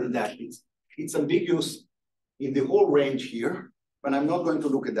better than that. It's ambiguous in the whole range here, but I'm not going to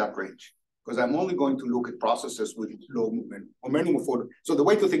look at that range because I'm only going to look at processes with low momentum of order. So the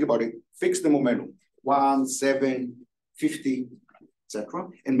way to think about it, fix the momentum, 1, 7, 50, etc.,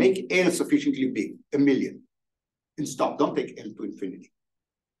 and make L sufficiently big, 1,000,000. And stop, don't take L to infinity.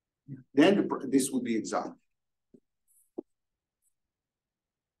 Then this would be exact.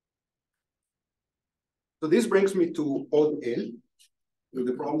 So this brings me to odd L, with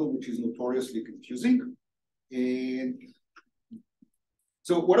the problem which is notoriously confusing. And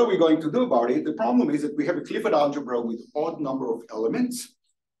so what are we going to do about it? The problem is that we have a Clifford algebra with odd number of elements.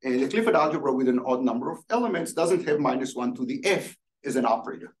 And the Clifford algebra with an odd number of elements doesn't have -1 to the F as an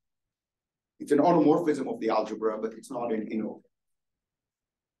operator. It's an automorphism of the algebra, but it's not an inner.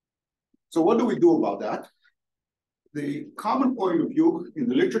 So what do we do about that? The common point of view in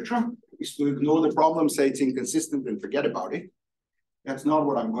the literature is to ignore the problem, say it's inconsistent, and forget about it. That's not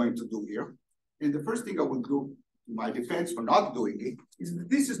what I'm going to do here. And the first thing I will do in my defense for not doing it is that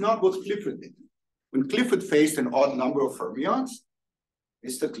this is not what Clifford did. When Clifford faced an odd number of fermions,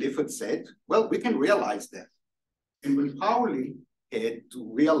 Mr. Clifford said, well, we can realize that. And when Pauli had to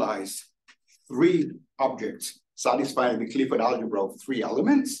realize 3 objects satisfying the Clifford algebra of 3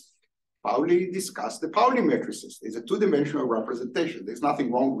 elements, Pauli discussed the Pauli matrices. It's a 2-dimensional representation. There's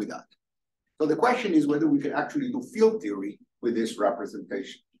nothing wrong with that. So the question is whether we can actually do field theory with this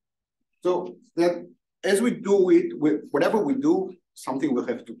representation. So that as we do it, with whatever we do, something will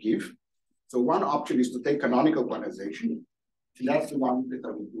have to give. So one option is to take canonical quantization. And that's the one that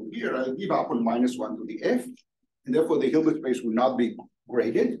I will do here. I'll give up on -1 to the F. And therefore the Hilbert space will not be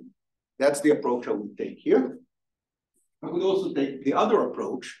graded. That's the approach I would take here. I would also take the other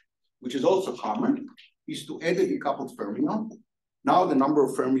approach, which is also common, is to add a decoupled fermion. Now the number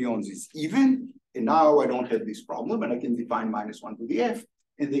of fermions is even, and now I don't have this problem, and I can define -1 to the F,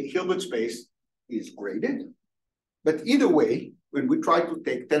 and the Hilbert space is graded. But either way, when we try to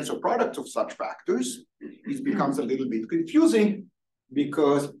take tensor products of such factors, it becomes a little bit confusing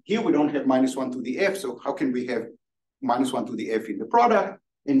because here we don't have -1 to the F, so how can we have -1 to the F in the product?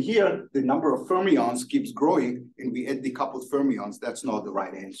 And here the number of fermions keeps growing and we add decoupled fermions. That's not the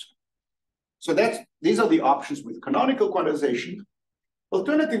right answer. So these are the options with canonical quantization.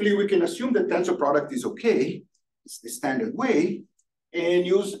 Alternatively, we can assume that tensor product is okay, it's the standard way, and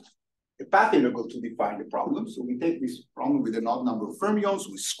use a path integral to define the problem. So we take this problem with an odd number of fermions,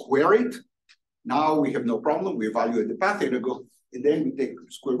 we square it. Now we have no problem, we evaluate the path integral, and then we take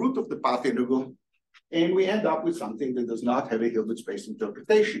the square root of the path integral, and we end up with something that does not have a Hilbert space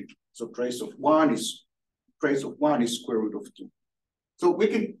interpretation. So trace of 1 is trace of 1 is square root of 2. So we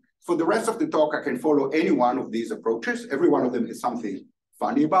can, for the rest of the talk, I can follow any one of these approaches. Every one of them has something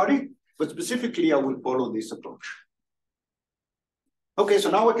funny about it, but specifically I will follow this approach. Okay,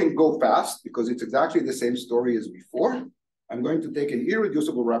 so now I can go fast because it's exactly the same story as before. I'm going to take an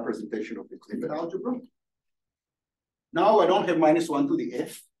irreducible representation of the Clifford algebra. Now I don't have -1 to the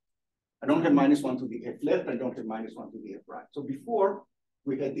f. I don't have -1 to the f left. I don't have -1 to the f right. So before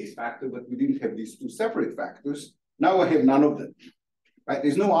we had this factor, but we didn't have these two separate factors. Now I have none of them. Right?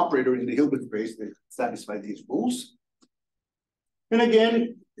 There's no operator in the Hilbert space that satisfies these rules. And again,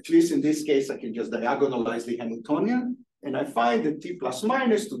 at least in this case, I can just diagonalize the Hamiltonian, and I find that t plus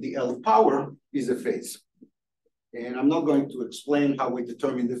minus to the L power is a phase. And I'm not going to explain how we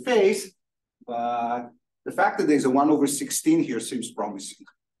determine the phase, but the fact that there's a 1/16 here seems promising.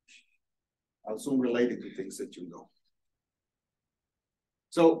 I'll soon relate it to things that you know.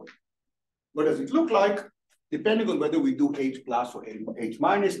 So what does it look like? Depending on whether we do H plus or H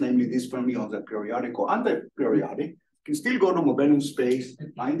minus, namely these fermions are periodic or anti-periodic, you can still go to momentum space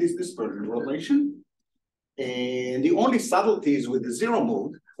and find this dispersion relation. And the only subtlety is with the zero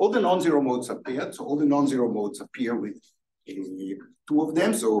mode, all the non-zero modes appear. So all the non-zero modes appear with two of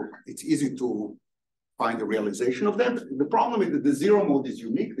them. So it's easy to find the realization of them. The problem is that the zero mode is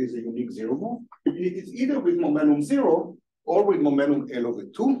unique. There's a unique zero mode. And it is either with momentum 0 or with momentum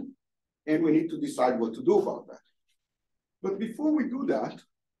L/2. And we need to decide what to do about that. But before we do that,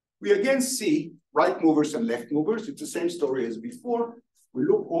 we again see right movers and left movers. It's the same story as before. We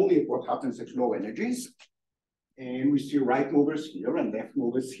look only at what happens at low energies. And we see right movers here and left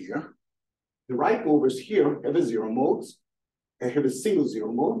movers here. The right movers here have a zero mode. They have a single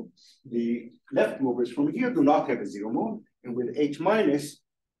zero mode. The left movers from here do not have a zero mode. And with H minus,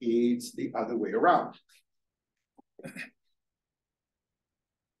 it's the other way around.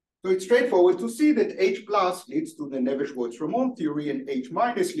 So it's straightforward to see that H plus leads to the Navier-Schwartz-Ramond theory and H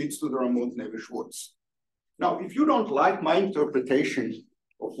minus leads to the Ramond-Navier-Schwartz. Now, if you don't like my interpretation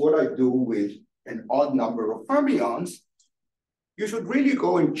of what I do with an odd number of fermions, you should really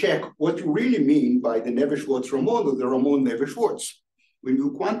go and check what you really mean by the Navier-Schwartz-Ramond or the Ramond-Navier-Schwartz. When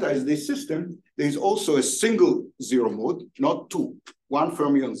you quantize this system, there's also a single zero mode, not two, one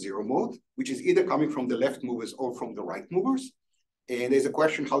fermion zero mode, which is either coming from the left movers or from the right movers. And there's a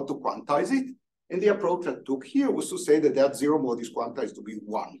question how to quantize it. And the approach I took here was to say that that zero mode is quantized to be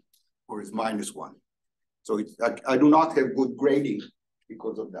 1 or is -1. So I do not have good grading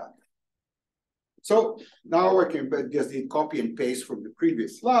because of that. So now I can just copy and paste from the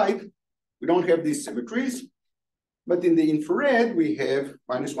previous slide. We don't have these symmetries, but in the infrared, we have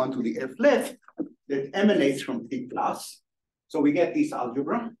 -1 to the f left that emanates from T plus. So we get this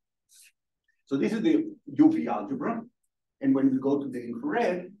algebra. So this is the UV algebra. And when we go to the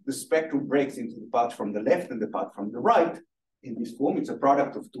infrared, the spectrum breaks into the part from the left and the part from the right. In this form, it's a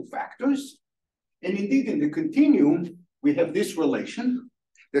product of two factors. And indeed, in the continuum, we have this relation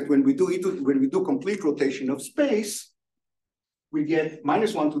that when we do complete rotation of space, we get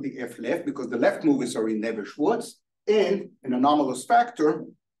 -1 to the f left because the left movers are in Navier-Schwartz and an anomalous factor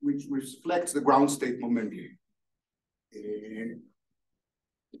which reflects the ground state momentum. And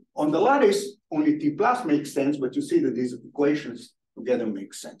on the lattice, only T plus makes sense, but you see that these equations together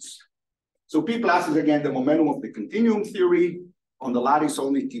make sense. So P plus is again the momentum of the continuum theory. On the lattice,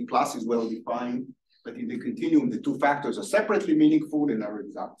 only T plus is well defined, but in the continuum, the two factors are separately meaningful and are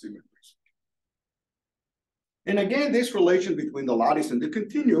exact symmetries. And again, this relation between the lattice and the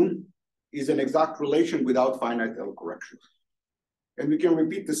continuum is an exact relation without finite L corrections. And we can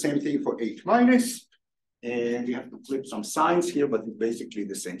repeat the same thing for H minus. And we have to flip some signs here, but it's basically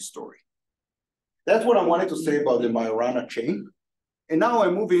the same story. That's what I wanted to say about the Majorana chain. And now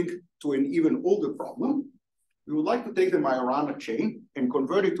I'm moving to an even older problem. We would like to take the Majorana chain and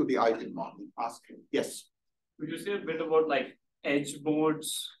convert it to the Ising model. Ask him. Yes. Could you say a bit about like edge modes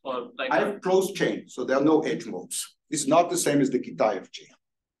or like? I have closed chain, so there are no edge modes. It's not the same as the Kitaev chain.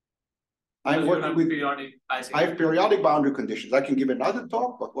 I'm working with periodic Ising. I have periodic boundary conditions. I can give another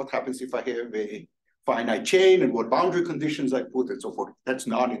talk, but what happens if I have a finite chain and what boundary conditions I put and so forth. That's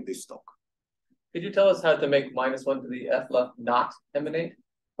not in this talk. Could you tell us how to make -1 to the f left not emanate?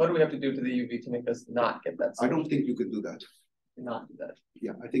 What do we have to do to the UV to make us not get that? I don't think you can do that. Not do that.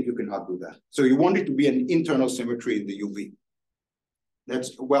 Yeah, I think you cannot do that. So you want it to be an internal symmetry in the UV. That's,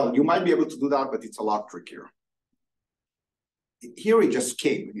 well, you might be able to do that, but it's a lot trickier. Here it just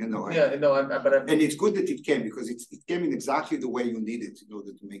came, you know. Yeah, no, and it's good that it came because it came in exactly the way you need it in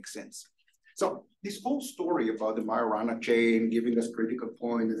order to make sense. So this whole story about the Majorana chain giving us critical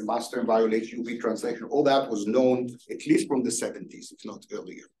point and the master and violation UV translation, all that was known at least from the 70s, if not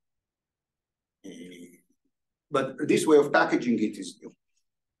earlier. but this way of packaging it is new.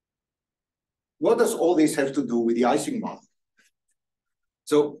 What does all this have to do with the Ising model?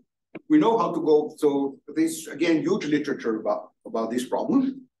 So we know how to go. So this, again, huge literature about this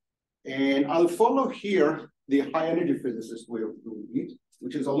problem. And I'll follow here the high energy physicist way of doing it,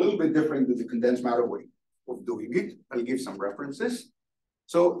 which is a little bit different than the condensed matter way of doing it. I'll give some references.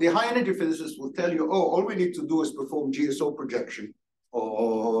 So the high energy physicist will tell you, oh, all we need to do is perform GSO projection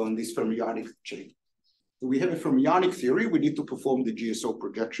on this fermionic chain. So we have a fermionic theory, we need to perform the GSO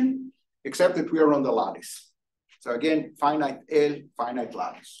projection, except that we are on the lattice. So again, finite L, finite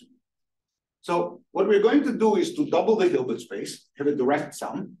lattice. So what we're going to do is to double the Hilbert space, have a direct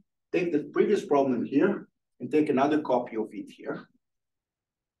sum, take the previous problem here, and take another copy of it here.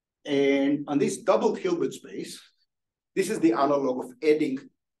 And on this doubled Hilbert space, this is the analog of adding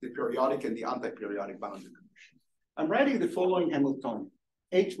the periodic and the anti-periodic boundary condition. I'm writing the following Hamiltonian: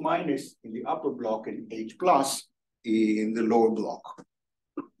 H minus in the upper block and H plus in the lower block.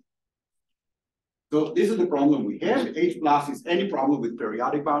 So this is the problem we have. H plus is any problem with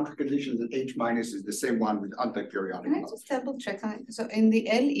periodic boundary conditions, and H minus is the same one with anti-periodic. Can I just double check on it? So in the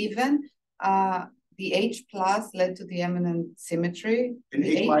L even, the H plus led to the eminent symmetry. And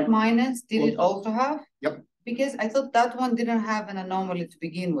the H minus, did it also have? Yep. Because I thought that one didn't have an anomaly to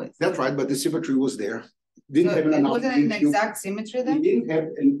begin with. That's right, but the symmetry was there. Didn't have an anomaly. It wasn't an exact symmetry then? It didn't have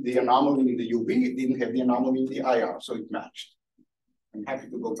the anomaly in the UV, it didn't have the anomaly in the IR, so it matched. I'm happy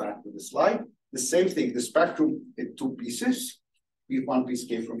to go back to the slide. The same thing, the spectrum had two pieces. One piece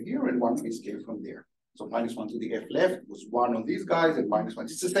came from here and one piece came from there. So -1 to the F left was 1 on these guys and -1.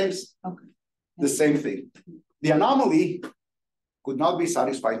 It's the same, okay. The same thing. The anomaly could not be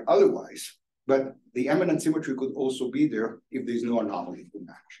satisfied otherwise, but the eminent symmetry could also be there if there's no anomaly to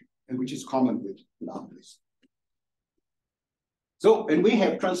match, and which is common with anomalies. So, and we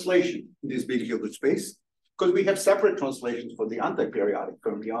have translation in this big Hilbert space, because we have separate translations for the anti-periodic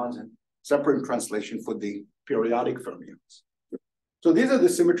fermions and separate translation for the periodic fermions. So these are the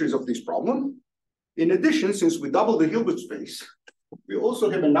symmetries of this problem. In addition, since we double the Hilbert space, we also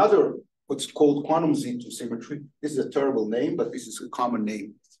have another, what's called quantum Z2 symmetry. This is a terrible name, but this is a common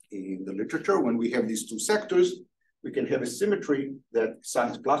name in the literature. When we have these two sectors, we can have a symmetry that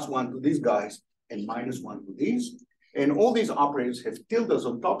assigns +1 to these guys and -1 to these. And all these operators have tildes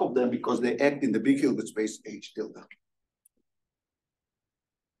on top of them because they act in the big Hilbert space H tilde.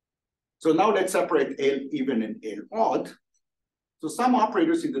 So now let's separate L even and L odd. So some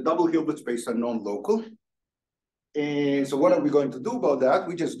operators in the double Hilbert space are non-local. And so what are we going to do about that?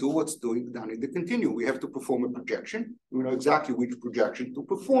 We just do what's done in the continuum. We have to perform a projection. We know exactly which projection to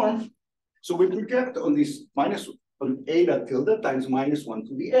perform. So we project on this on eta tilde times -1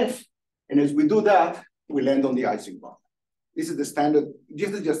 to the F. And as we do that, we land on the Ising model. This is the standard.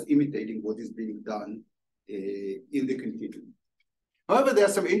 This is just imitating what is being done in the continuum. However, there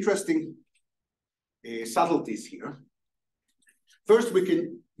are some interesting subtleties here. First, we can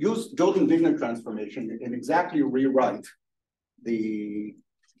use Jordan-Wigner transformation and exactly rewrite the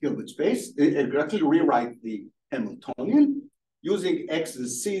Hilbert space, exactly rewrite the Hamiltonian using X and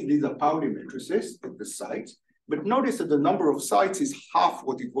C. These are Pauli matrices at the sites. But notice that the number of sites is half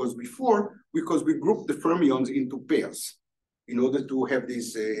what it was before because we grouped the fermions into pairs in order to have these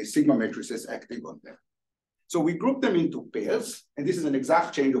sigma matrices acting on them. So we group them into pairs, and this is an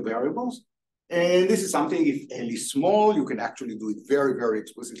exact change of variables. And this is something, if L is small, you can actually do it very, very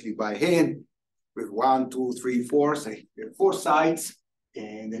explicitly by hand with 1, 2, 3, 4, say 4 sides,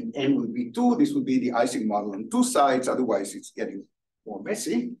 and then N would be 2. This would be the Ising model on 2 sides. Otherwise, it's getting more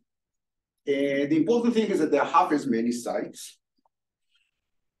messy. And the important thing is that there are half as many sites.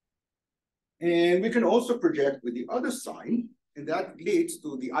 And we can also project with the other sign, and that leads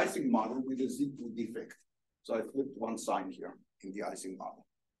to the Ising model with a Z2 defect. So I flipped one sign here in the Ising model.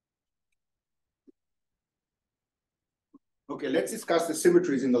 Okay, let's discuss the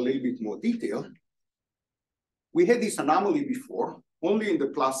symmetries in a little bit more detail. We had this anomaly before, only in the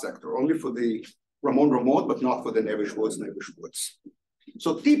plus sector, only for the Ramon remote, but not for the Neves-Schwartz.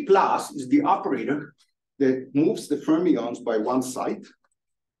 So T plus is the operator that moves the fermions by one side.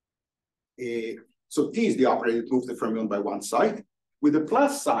 So T is the operator that moves the fermion by one side. With the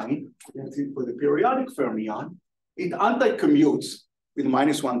plus sign, for the periodic fermion, it anti-commutes with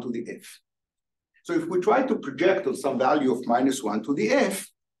 -1 to the F. So if we try to project on some value of -1 to the F,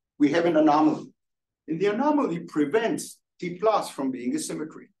 we have an anomaly. And the anomaly prevents T plus from being a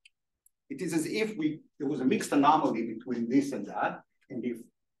symmetry. It is as if there was a mixed anomaly between this and that. And if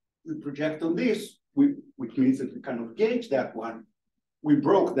we project on this, which means that we kind of gauge that one, we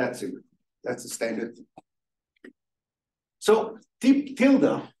broke that symmetry. That's the standard. So T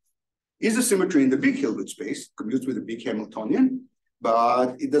tilde is a symmetry in the big Hilbert space, commutes with the big Hamiltonian,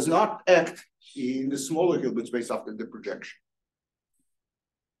 but it does not act in the smaller Hilbert space after the projection.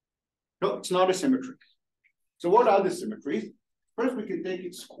 No, it's not a symmetry. So what are the symmetries? First, we can take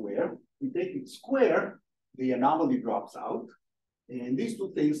it square. We take it square, the anomaly drops out, and these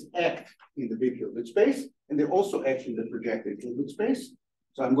two things act in the big Hilbert space, and they also act in the projected Hilbert space.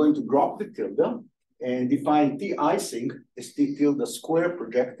 So I'm going to drop the tilde and define T Ising as T tilde square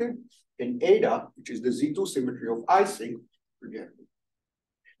projected, and eta, which is the Z2 symmetry of Ising, projected.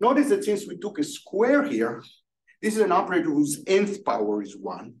 Notice that since we took a square here, this is an operator whose nth power is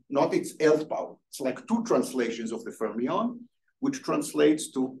 1, not its lth power. It's like two translations of the fermion, which translates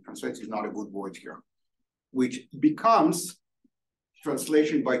is not a good word here, which becomes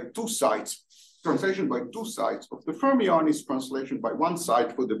translation by two sides. Translation by two sides of the fermion is translation by one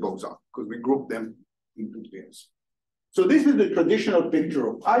side for the boson, because we group them into pairs. So this is the traditional picture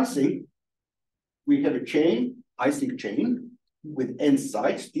of Ising. We have a chain, Ising chain, with n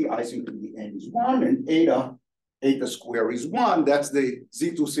sides. T Ising to the n is 1, and eta square is 1. That's the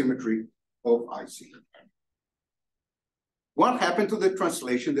Z2 symmetry of Ising. What happened to the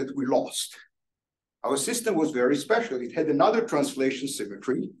translation that we lost? Our system was very special. It had another translation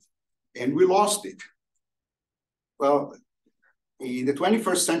symmetry, and we lost it. Well, in the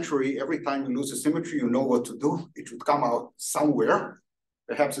 21st century, every time you lose a symmetry, you know what to do. It should come out somewhere,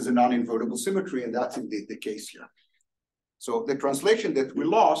 perhaps as a non-invertible symmetry, and that's indeed the case here. So the translation that we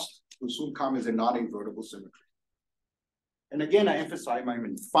lost will soon come as a non-invertible symmetry. And again, I emphasize I'm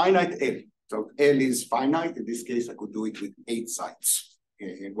in finite L. So L is finite. In this case, I could do it with 8 sides.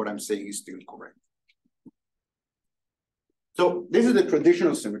 And what I'm saying is still correct. So this is the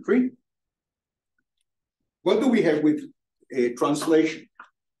traditional symmetry. What do we have with a translation?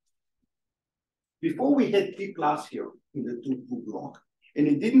 Before we had T plus here in the 2-2 block, and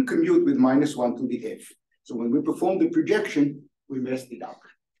it didn't commute with -1 to the F. So when we perform the projection, we messed it up.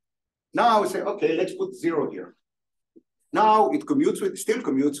 Now we say, okay, let's put 0 here. Now it still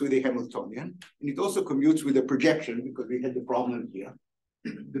commutes with the Hamiltonian, and it also commutes with the projection because we had the problem here.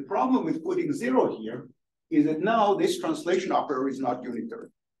 The problem with putting 0 here is that now this translation operator is not unitary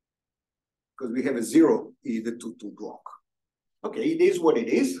because we have a 0 in the 2-2 block. Okay, it is what it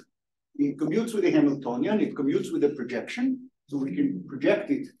is. It commutes with the Hamiltonian, it commutes with the projection, so we can project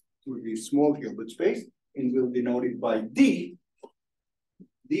it to the small Hilbert space, and we'll denote it by D.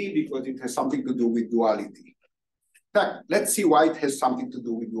 D because it has something to do with duality. In fact, let's see why it has something to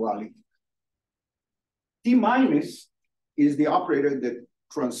do with duality. T minus is the operator that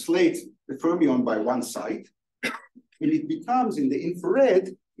translates the fermion by one side, and it becomes, in the infrared,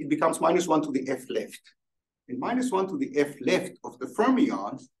 it becomes -1 to the F left. And -1 to the F left of the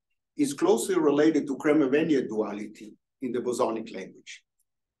fermion is closely related to Kramer-Venier duality in the bosonic language.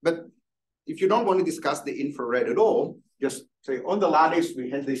 But if you don't want to discuss the infrared at all, just say on the lattice, we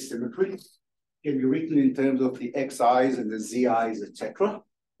had this symmetry. Can be written in terms of the xi's and the zi's, etc.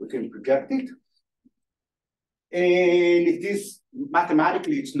 We can project it. And it is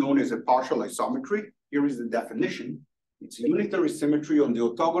mathematically, it's known as a partial isometry. Here is the definition. It's a unitary symmetry on the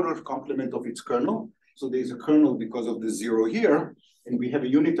orthogonal complement of its kernel. So there's a kernel because of the 0 here, and we have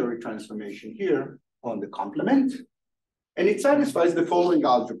a unitary transformation here on the complement. And it satisfies the following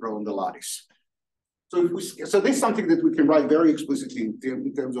algebra on the lattice. So this is something that we can write very explicitly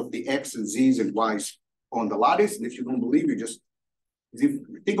in terms of the x and z's and y's on the lattice. And if you don't believe, you just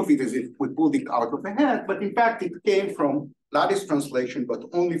think of it as if we pulled it out of a hat, but in fact, it came from lattice translation, but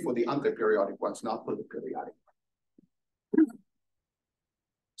only for the antiperiodic ones, not for the periodic ones.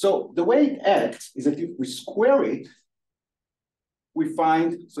 So the way it acts is that if we square it, we find,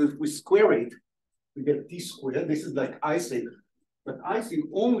 so if we square it, we get T squared. This is like Ising, but Ising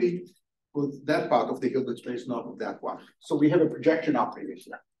only with that part of the Hilbert space, not with that one. So we have a projection operator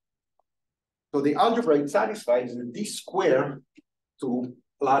here. So the algebra it satisfies the D square to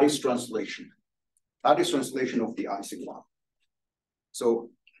lattice translation of the Ising one.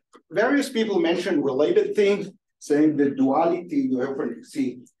 So various people mention related things, saying that duality, you often see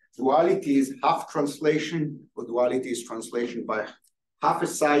duality is half translation, or duality is translation by half a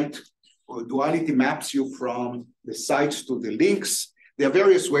site, or duality maps you from the sites to the links. There are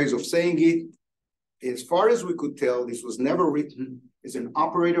various ways of saying it. As far as we could tell, this was never written as an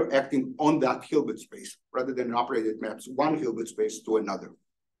operator acting on that Hilbert space, rather than an operator that maps one Hilbert space to another.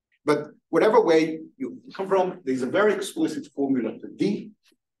 But whatever way you come from, there's a very explicit formula for D.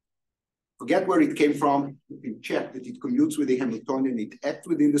 Forget where it came from. You can check that it commutes with the Hamiltonian, it acts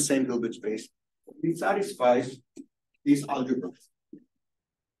within the same Hilbert space. It satisfies these algebras.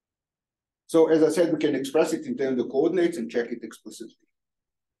 So as I said, we can express it in terms of coordinates and check it explicitly.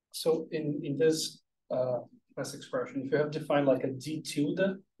 So in this class expression, if you have defined like a d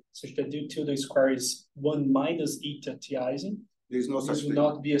tilde, such that d tilde square is 1 minus eta t Ising, There's no such this thing. would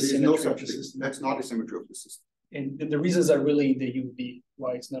not be a There's no symmetry of such the thing. system. That's not a symmetry of the system. And the reasons are really in the UV,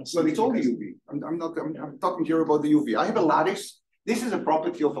 why it's not. Well, it's only symmetry. UV. I'm talking here about the UV. I have a lattice. This is a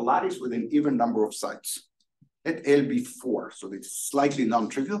property of a lattice with an even number of sides. Let L be 4, so it's slightly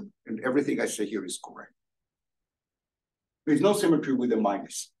non-trivial, and everything I say here is correct. There's no symmetry with a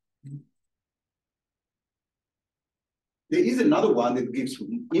minus. There is another one that gives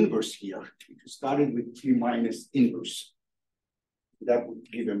inverse here. If you started with T minus inverse, that would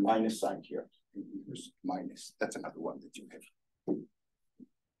give a minus sign here. Inverse minus. That's another one that you have.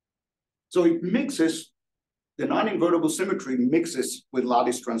 So it mixes, the non-invertible symmetry mixes with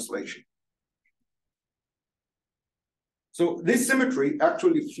lattice translation. So this symmetry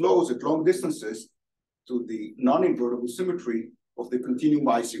actually flows at long distances to the non-invertible symmetry of the continuum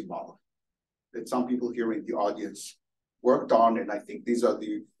Ising model that some people here in the audience worked on, and I think these are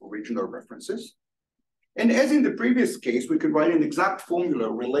the original references. And as in the previous case, we can write an exact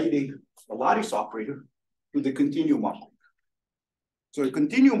formula relating the lattice operator to the continuum operator. So a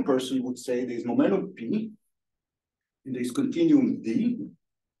continuum person would say there's momentum P, and there's continuum D,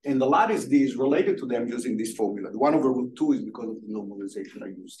 and the lattice D is related to them using this formula. The 1/√2 is because of the normalization I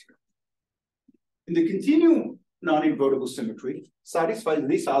used here. And the continuum non-invertible symmetry satisfies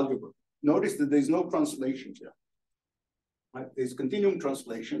this algebra. Notice that there's no translation here. Right? This continuum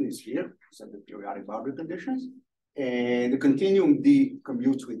translation is here, set the periodic boundary conditions, and the continuum D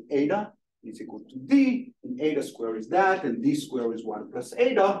commutes with eta is equal to D, and eta square is that, and D square is 1 plus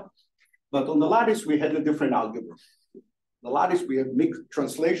eta. But on the lattice, we had a different algebra. The lattice, we have mixed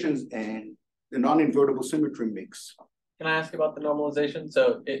translations and the non-invertible symmetry mix. Can I ask you about the normalization?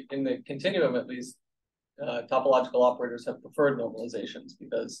 So in the continuum, at least, topological operators have preferred normalizations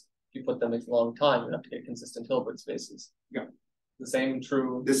because if you put them a long time, you have to get consistent Hilbert spaces. Yeah. The same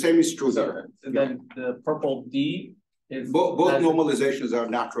true. The same is true there. And then the purple D is both normalizations are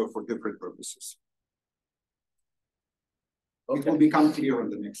natural for different purposes. Okay. It will become clear on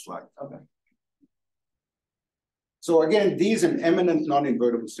the next slide. Okay. So again, D is an eminent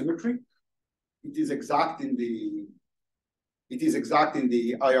non-invertible symmetry. It is exact in the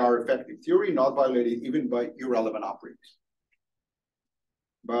IR effective theory, not violated even by irrelevant operators.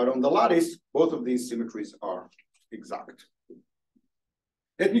 But on the lattice, both of these symmetries are exact.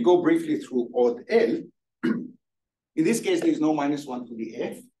 Let me go briefly through odd L. In this case, there is no -1 to the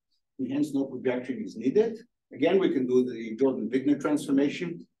F, and hence no projection is needed. Again, we can do the Jordan-Wigner transformation,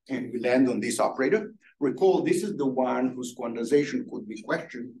 and we land on this operator. Recall, this is the one whose quantization could be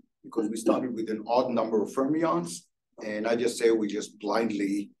questioned because we started with an odd number of fermions, and I just say we just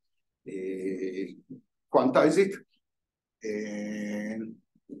blindly quantize it. And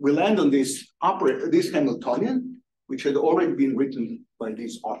we land on this operator, this Hamiltonian, which had already been written by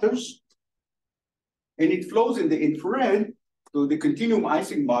these authors. And it flows in the infrared to the continuum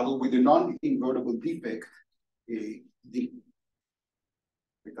Ising model with a non-invertible defect, D,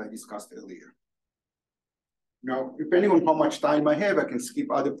 that I discussed earlier. Now, depending on how much time I have, I can skip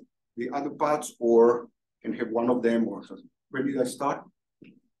the other parts or can have one of them or something. Where did I start?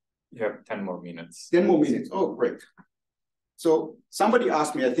 You have 10 more minutes. 10 more minutes. Oh, great. So somebody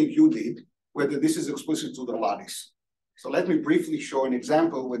asked me, I think you did, whether this is explicit to the lattice. So let me briefly show an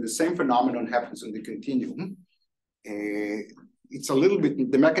example where the same phenomenon happens in the continuum. It's a little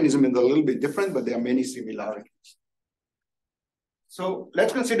bit, the mechanism is a little bit different, but there are many similarities. So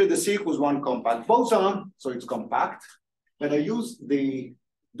let's consider the C equals 1 compact boson, so it's compact. But I use the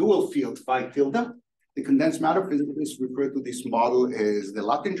dual field phi tilde. The condensed matter physicists refer to this model as the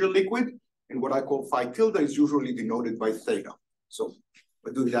Luttinger liquid, and what I call phi tilde is usually denoted by theta. So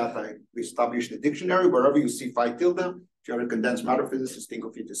by doing that, we establish the dictionary. Wherever you see phi tilde, if you're a condensed matter physicist, think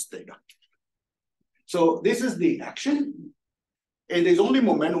of it as theta. So this is the action. And there's only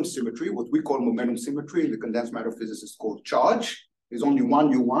momentum symmetry, what we call momentum symmetry, and the condensed matter physicists called charge. There's only one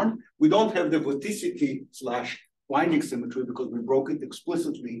U1. We don't have the vorticity / winding symmetry because we broke it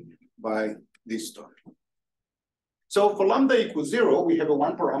explicitly by this term. So for lambda equals 0, we have a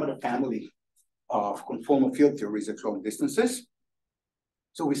 1-parameter family of conformal field theories at long distances.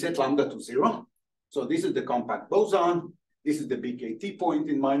 So we set lambda to 0. So this is the compact boson. This is the BKT point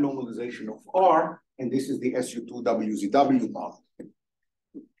in my normalization of R, and this is the SU2WZW model.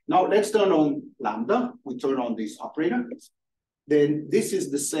 Now let's turn on lambda. We turn on this operator. Then this is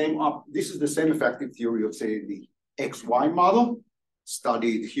the same effective theory of, say, the XY model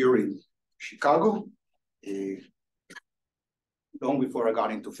studied here in Chicago long before I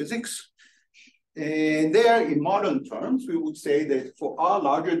got into physics. And there, in modern terms, we would say that for R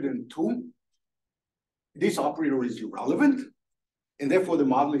larger than 2, this operator is irrelevant, and therefore the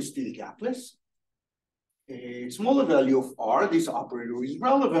model is still gapless. A smaller value of R, this operator is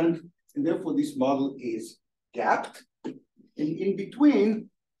relevant, and therefore this model is gapped. And in between,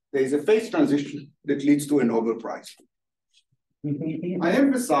 there is a phase transition that leads to a Nobel Prize. I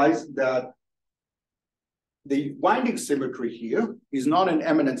emphasize that the winding symmetry here is not an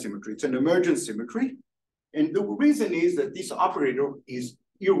eminent symmetry, it's an emergent symmetry. And the reason is that this operator is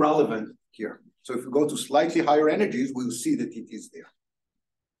irrelevant here. So if we go to slightly higher energies, we'll see that it is there.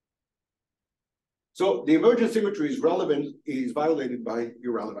 So the emergent symmetry is violated by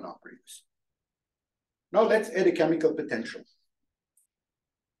irrelevant operators. Now let's add a chemical potential.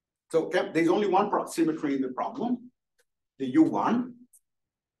 So there's only one symmetry in the problem, the U1.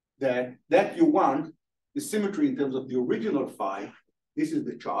 That U1, the symmetry in terms of the original phi, this is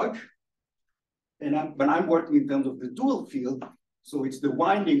the charge. And but I'm working in terms of the dual field, so it's the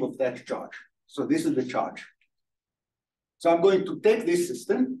winding of that charge. So this is the charge. So I'm going to take this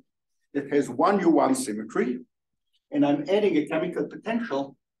system that has one U1 symmetry, and I'm adding a chemical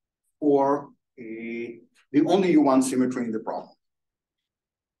potential for the only U1 symmetry in the problem.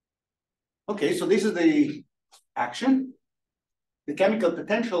 Okay, so this is the action. The chemical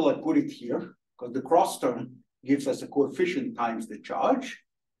potential, I put it here, because the cross term gives us a coefficient times the charge.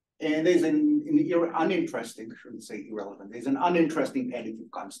 And there's an uninteresting, I shouldn't say irrelevant, there's an uninteresting additive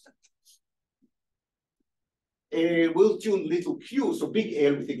constant. We'll tune little q, so big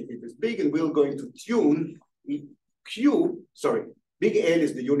L, we think it is big, and we're going to tune q, sorry, big L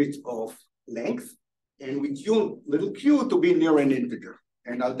is the unit of length, and we tune little q to be near an integer.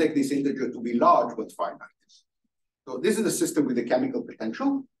 And I'll take this integer to be large, but finite. So this is the system with the chemical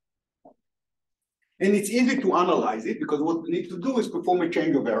potential. And it's easy to analyze it because what we need to do is perform a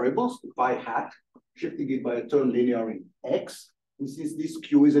change of variables, phi hat, shifting it by a term linear in x. And since this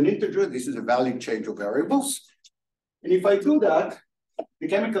q is an integer, this is a valid change of variables. And if I do that, the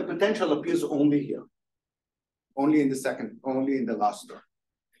chemical potential appears only here, only in the last term.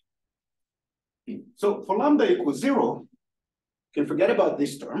 So for lambda equals 0, you can forget about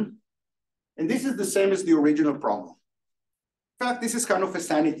this term. And this is the same as the original problem. In fact, this is kind of a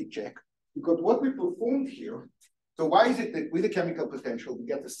sanity check. Because what we performed here, so why is it that with the chemical potential, we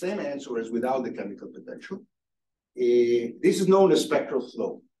get the same answer as without the chemical potential? This is known as spectral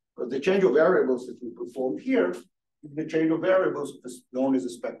flow. Because the change of variables that we performed here is the change of variables is known as a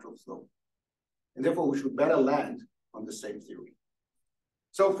spectral flow. And therefore, we should better land on the same theory.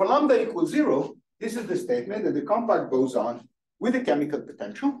 So for lambda equals 0, this is the statement that the compact boson with the chemical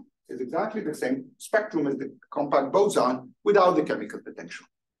potential is exactly the same spectrum as the compact boson without the chemical potential,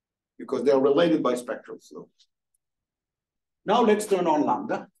 because they are related by spectral flow. Now let's turn on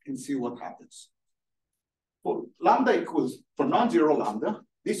lambda and see what happens. For lambda equals, for non-zero lambda,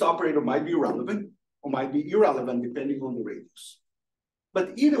 this operator might be relevant or might be irrelevant depending on the radius.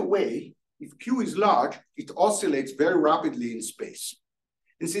 But either way, if Q is large, it oscillates very rapidly in space.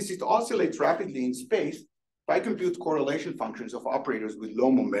 And since it oscillates rapidly in space, if I compute correlation functions of operators with low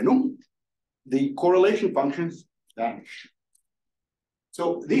momentum, the correlation functions vanish.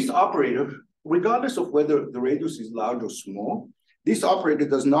 So this operator, regardless of whether the radius is large or small, this operator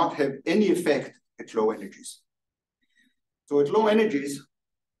does not have any effect at low energies. So at low energies,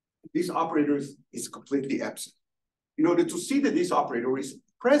 this operator is completely absent. In order to see that this operator is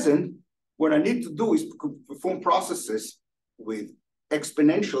present, what I need to do is perform processes with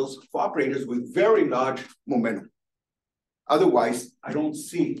exponentials for operators with very large momentum. Otherwise, I don't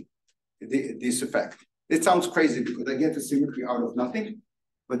see this effect. It sounds crazy because I get a symmetry out of nothing,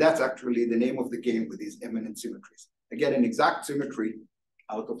 but that's actually the name of the game with these eminent symmetries. I get an exact symmetry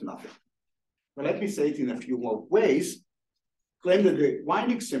out of nothing. But let me say it in a few more ways. Claim that the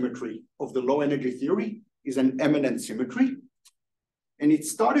winding symmetry of the low energy theory is an eminent symmetry, and it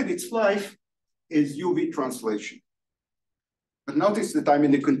started its life as UV translation. But notice that I'm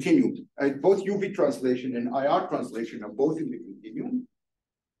in the continuum. Both UV translation and IR translation are both in the continuum.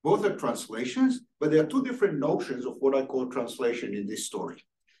 Both are translations, but there are two different notions of what I call translation in this story.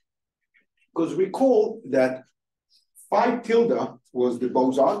 Because recall that phi tilde was the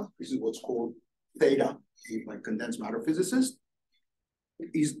boson. This is what's called theta, my condensed matter physicist.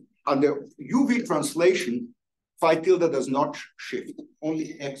 Is under UV translation, phi tilde does not shift,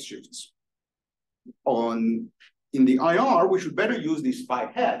 only X shifts. In the IR, we should better use this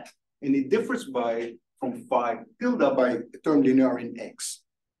phi hat, and it differs from phi tilde by a term linear in X.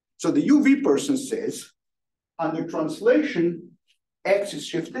 So the UV person says, under translation, X is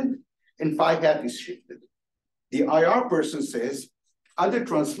shifted and phi hat is shifted. The IR person says, under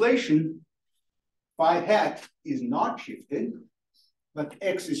translation, phi hat is not shifted, but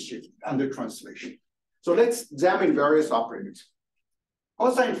x is shifted under translation. So let's examine various operators.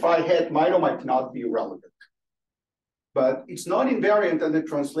 Cosine phi hat might or might not be relevant, but it's not invariant under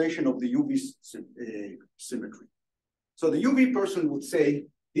translation of the UV symmetry. So the UV person would say,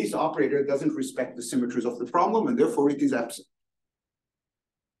 this operator doesn't respect the symmetries of the problem, and therefore it is absent.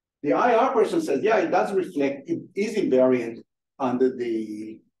 The IR person says, yeah, it does reflect, it is invariant under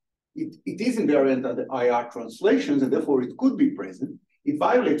the, it is invariant under IR translations, and therefore it could be present. It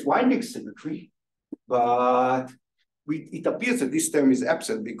violates winding symmetry, but it appears that this term is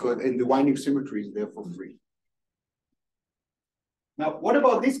absent because and the winding symmetry is therefore free. Now, what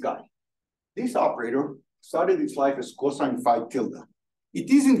about this guy? This operator started its life as cosine phi tilde. It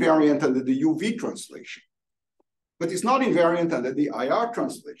is invariant under the UV translation, but it's not invariant under the IR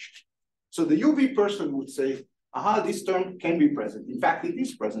translation. So the UV person would say, aha, this term can be present. In fact, it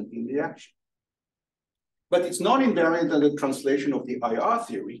is present in the action. But it's not invariant under the translation of the IR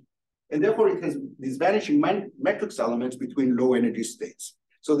theory, and therefore it has these vanishing matrix elements between low energy states.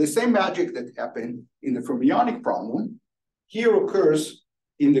 So the same magic that happened in the fermionic problem here occurs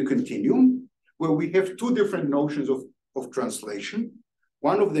in the continuum, where we have two different notions of translation.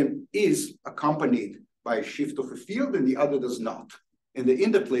 One of them is accompanied by a shift of a field and the other does not. And the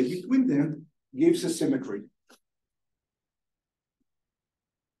interplay between them gives a symmetry.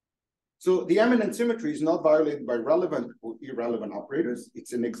 So the eminent symmetry is not violated by relevant or irrelevant operators.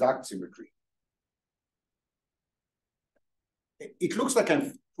 It's an exact symmetry. It looks like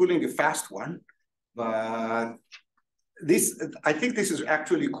I'm pulling a fast one, but I think this is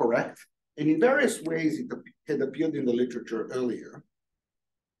actually correct. And in various ways, it had appeared in the literature earlier.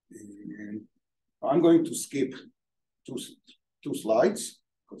 And I'm going to skip two slides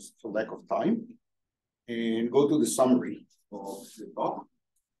because for lack of time and go to the summary of the talk.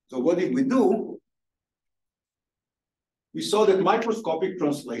 So what did we do? We saw that microscopic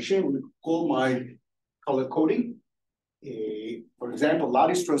translation, we call my color coding, for example,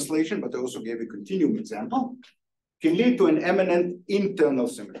 lattice translation, but I also gave a continuum example, can lead to an eminent internal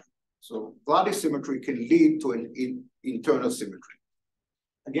symmetry. So lattice symmetry can lead to an internal symmetry.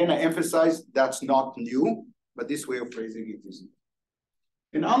 Again, I emphasize that's not new, but this way of phrasing it is new.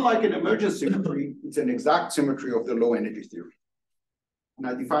 And unlike an emergent symmetry, it's an exact symmetry of the low energy theory. And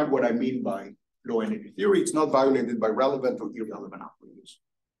I defined what I mean by low energy theory. It's not violated by relevant or irrelevant operators.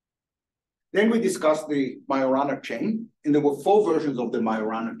 Then we discussed the Majorana chain, and there were 4 versions of the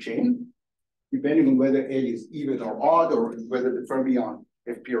Majorana chain, depending on whether L is even or odd, or whether the fermion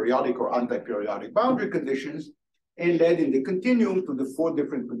have periodic or anti-periodic boundary conditions, and led in the continuum to the 4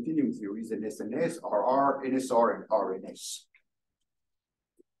 different continuum theories, NSNS, RR, NSR, and RNS.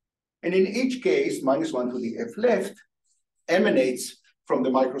 And in each case, -1 to the F left emanates from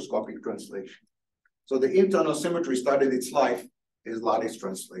the microscopic translation. So the internal symmetry started its life as lattice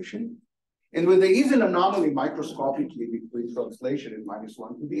translation. And when there is an anomaly microscopically between translation and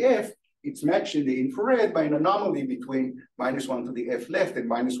 -1 to the F, it's matched in the infrared by an anomaly between -1 to the F left and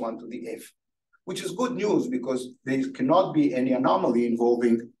 -1 to the F, which is good news because there cannot be any anomaly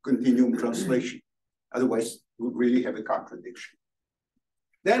involving continuum translation. Otherwise, we would really have a contradiction.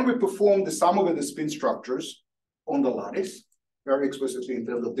 Then we performed the sum over the spin structures on the lattice, very explicitly in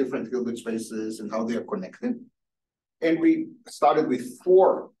terms of different Hilbert spaces and how they are connected. And we started with 4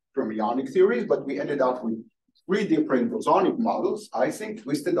 fermionic theories, but we ended up with 3 different bosonic models, Ising,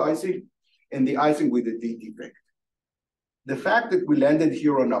 twisted Ising, and the Ising with the D defect. The fact that we landed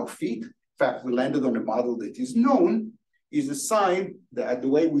here on our feet, in fact, we landed on a model that is known, is a sign that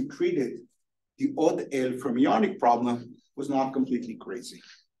the way we treated the odd L fermionic problem was not completely crazy.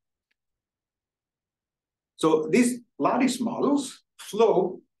 So these lattice models flow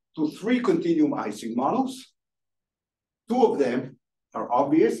to 3 continuum Ising models. 2 of them are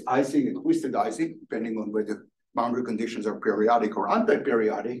obvious, Ising and twisted Ising, depending on whether boundary conditions are periodic or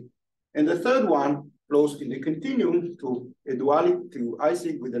anti-periodic. And the third one flows in the continuum to a duality to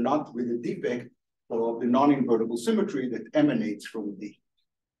Ising with a defect of the non-invertible symmetry that emanates from D.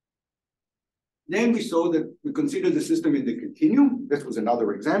 Then we saw that we considered the system in the continuum. This was another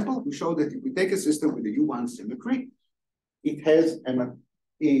example. We showed that if we take a system with a U1 symmetry, it has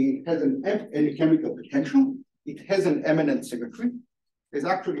any chemical potential. It has an eminent symmetry. There's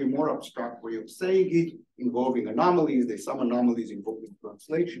actually a more abstract way of saying it, involving anomalies. There's some anomalies involving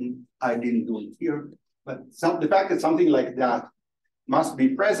translation. I didn't do it here. But the fact that something like that must be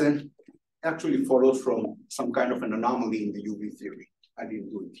present actually follows from some kind of an anomaly in the UV theory. I didn't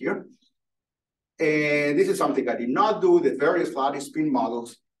do it here. And this is something I did not do, that various lattice spin models,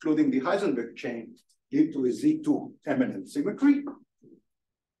 including the Heisenberg chain, lead to a Z2 eminent symmetry.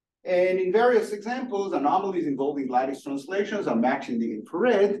 And in various examples, anomalies involving lattice translations are matched in the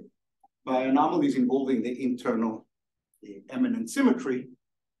infrared by anomalies involving the internal emanant symmetry.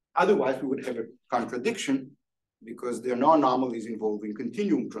 Otherwise, we would have a contradiction because there are no anomalies involving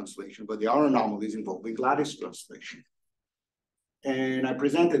continuum translation, but there are anomalies involving lattice translation. And I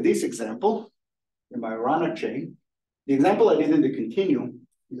presented this example in my Majorana chain. The example I did in the continuum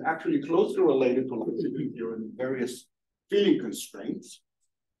is actually closely related to Heisenberg theorem in various filling constraints,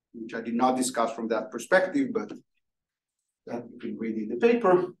 which I did not discuss from that perspective, but that you can read in the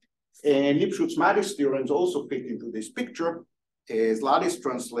paper. And Lipschutz-Mattis theorems also fit into this picture as lattice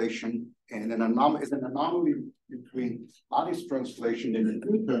translation and an anomaly between lattice translation and an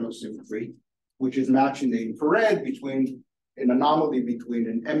internal symmetry, which is matching the infrared between an anomaly between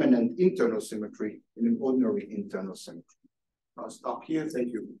an eminent internal symmetry and an ordinary internal symmetry. I'll stop here.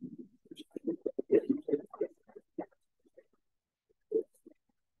 Thank you.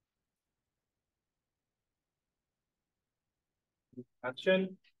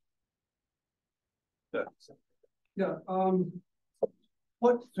 Question? Yeah.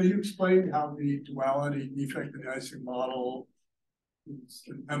 So you explained how the duality defect in the Ising model is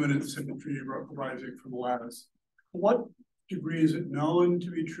an eminent symmetry arising from lattice. What degree is it known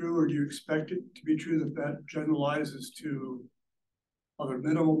to be true, or do you expect it to be true that generalizes to other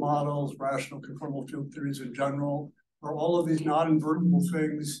minimal models, rational conformal field theories in general, or all of these non-invertible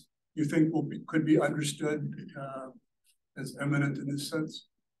things you think could be understood as eminent in this sense?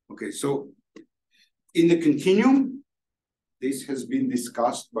 Okay, so in the continuum, this has been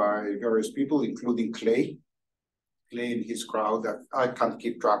discussed by various people, including Clay and his crowd. That I can't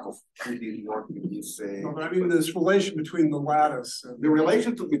keep track of who did work in this. No, but I mean, this relation between the lattice. The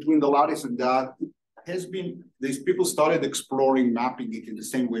relation between the lattice and that has been, these people started exploring mapping it in the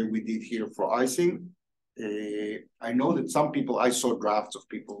same way we did here for Ising. I know that some people, I saw drafts of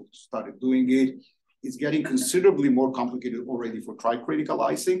people started doing it. It's getting considerably more complicated already for tricritical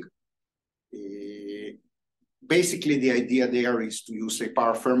Ising. Basically, the idea there is to use, say,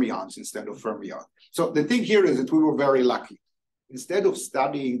 parafermions instead of fermions. So the thing here is that we were very lucky. Instead of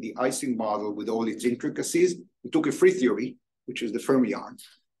studying the Ising model with all its intricacies, we took a free theory, which is the fermion,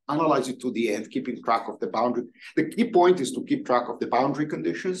 analyze it to the end, keeping track of the boundary. The key point is to keep track of the boundary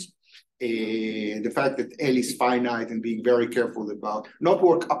conditions, and the fact that L is finite, and being very careful about not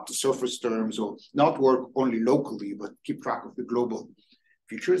work up to surface terms or not work only locally, but keep track of the global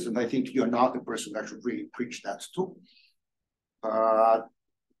features. And I think you're not the person that should really preach that to.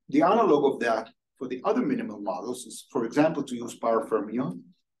 The analog of that for the other minimal models is, for example, to use parafermion.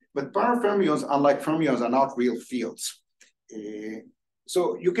 But parafermions, unlike fermions, are not real fields.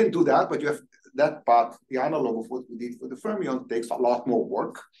 So you can do that, but you have that part, the analog of what we did for the fermion takes a lot more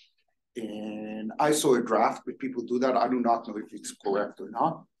work. And I saw a draft, but people do that. I do not know if it's correct or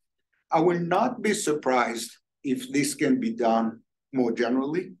not. I will not be surprised if this can be done more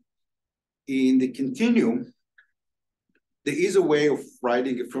generally. In the continuum, there is a way of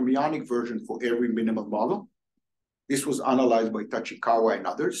writing a fermionic version for every minimal model. This was analyzed by Tachikawa and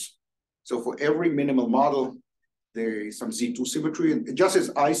others. So for every minimal model, there is some Z2 symmetry. And just as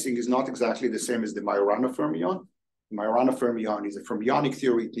Ising is not exactly the same as the Majorana fermion. The Majorana fermion is a fermionic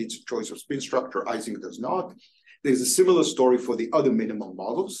theory. It needs a choice of spin structure. Ising does not. There's a similar story for the other minimal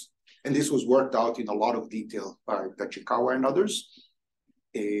models. And this was worked out in a lot of detail by Tachikawa and others.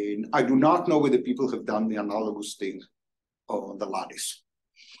 And I do not know whether people have done the analogous thing on the lattice.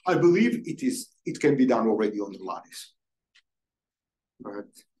 I believe it can be done already on the lattice. But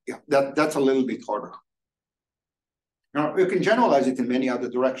yeah, that's a little bit harder. Now, you can generalize it in many other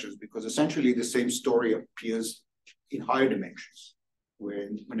directions because essentially the same story appears in higher dimensions.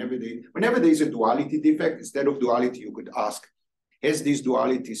 Whenever there is a duality defect, instead of duality, you could ask, has this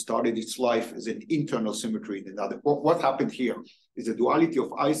duality started its life as an internal symmetry in another? What happened here is the duality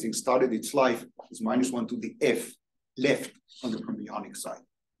of Ising started its life as -1 to the F left on the fermionic side.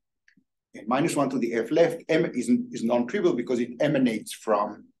 And -1 to the F left is non-trivial because it emanates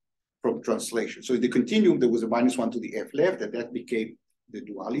from translation. So in the continuum, there was a -1 to the F left, and that became the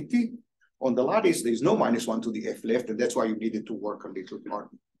duality. On the lattice, there's no -1 to the F left, and that's why you needed to work a little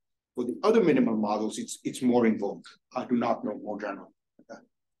harder. For the other minimal models, it's more involved. I do not know more general.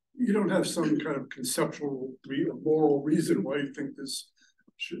 You don't have some kind of conceptual moral reason why you think this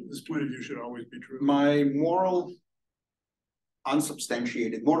point of view should always be true? My moral,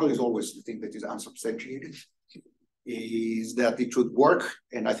 unsubstantiated, moral is always the thing that is unsubstantiated, is that it should work,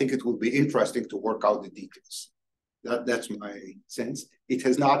 and I think it will be interesting to work out the details. That's my sense. It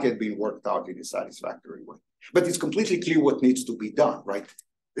has not yet been worked out in a satisfactory way. But it's completely clear what needs to be done, right?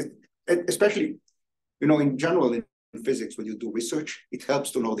 Especially, in general, in in physics when you do research, it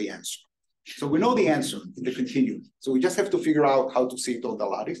helps to know the answer. So we know the answer in the continuum. So we just have to figure out how to see it on the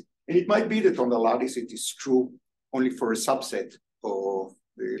lattice. And it might be that on the lattice, it is true only for a subset of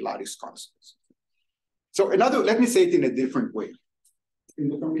the lattice constants. So let me say it in a different way. In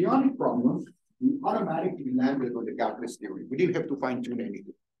the fermionic problem, we automatically landed on the gapless theory. We didn't have to fine tune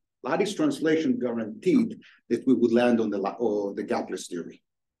anything. Lattice translation guaranteed that we would land on the gapless theory,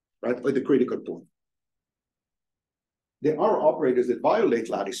 right? Or the critical point. There are operators that violate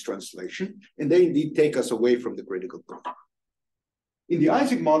lattice translation, and they indeed take us away from the critical point. In the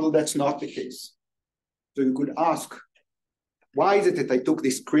Ising model, that's not the case. So you could ask, why is it that I took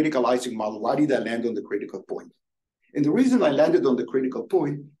this critical Ising model? Why did I land on the critical point? And the reason I landed on the critical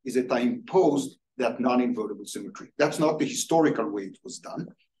point is that I imposed that non-invertible symmetry. That's not the historical way it was done.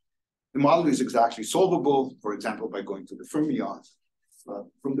 The model is exactly solvable, for example, by going to the fermions.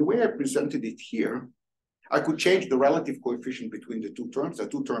 From the way I presented it here, I could change the relative coefficient between the two terms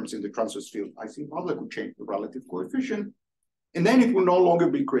in the transverse field Ising model. I could change the relative coefficient, and then it will no longer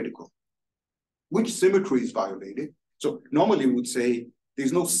be critical. Which symmetry is violated? So normally we would say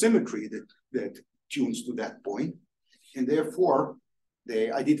there's no symmetry that tunes to that point, and therefore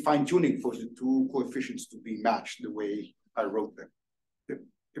I did fine tuning for the two coefficients to be matched the way I wrote them.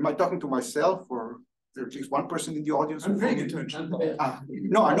 Am I talking to myself, or there's at least one person in the audience? I'm paying attention.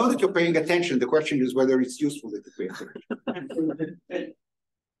 No, I know that you're paying attention. The question is whether it's useful that you pay attention.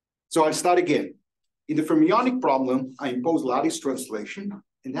 So I'll start again. In the fermionic problem, I impose lattice translation,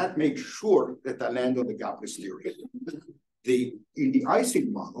 and that makes sure that I land on the gapless theory. In the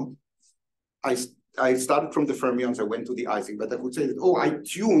Ising model, I started from the fermions, I went to the Ising, but I would say that, I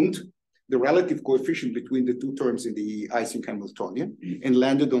tuned the relative coefficient between the two terms in the Ising Hamiltonian and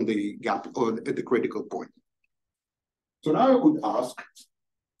landed on the gap or at the critical point. So now I would ask,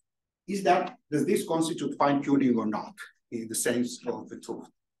 does this constitute fine tuning or not in the sense of the truth?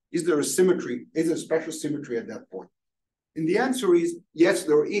 Is there a symmetry? Is there a special symmetry at that point? And the answer is yes,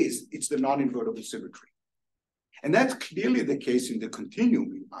 there is. It's the non-invertible symmetry. And that's clearly the case in the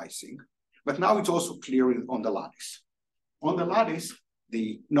continuum in Ising, but now it's also clear on the lattice. On the lattice,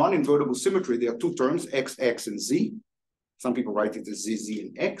 the non-invertible symmetry, there are two terms, x, x, and z. Some people write it as z, z,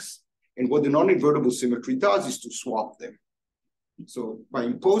 and x. And what the non-invertible symmetry does is to swap them. So by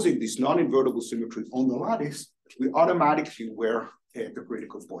imposing this non-invertible symmetry on the lattice, we automatically were at the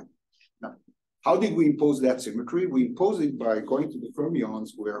critical point. Now, how did we impose that symmetry? We imposed it by going to the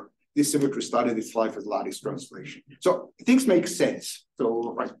fermions where this symmetry started its life as lattice translation. So things make sense.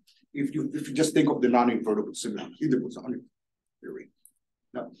 So right, if you just think of the non-invertible symmetry, it was on theory.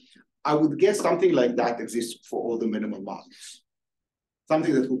 Now, I would guess something like that exists for all the minimal models.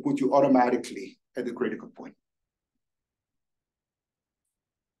 Something that will put you automatically at the critical point.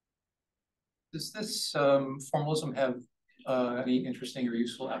 Does this formalism have any interesting or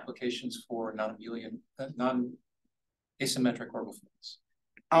useful applications for non-asymmetric orbital fields?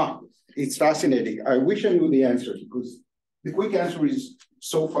 It's fascinating. I wish I knew the answer, because the quick answer is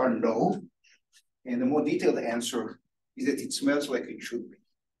so far no. And the more detailed answer is that it smells like it should be.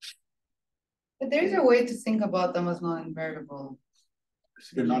 But there's a way to think about them as non-invertible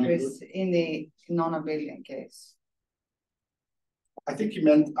in the non-abelian case. I think you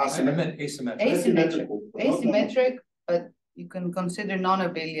meant asymmetric. I meant asymmetric. Asymmetric, but you can consider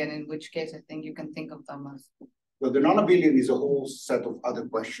non-abelian, in which case I think you can think of them as. Well, the non-abelian is a whole set of other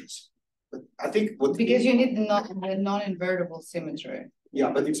questions. But I think because you need the non-invertible symmetry.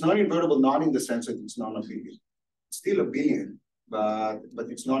 Yeah, but it's non-invertible not in the sense that it's non-abelian. It's still abelian, but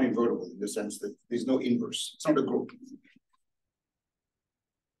it's non-invertible in the sense that there's no inverse. It's not a group.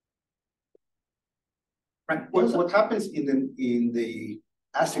 Right. What happens in the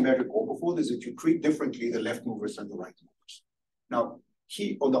asymmetric orbifold is that you treat differently the left movers and the right movers. Now,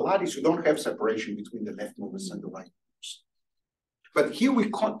 on the lattice, you don't have separation between the left movers and the right movers. But here we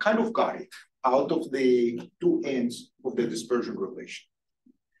kind of got it out of the two ends of the dispersion relation.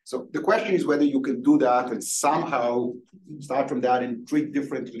 So the question is whether you can do that and somehow start from that and treat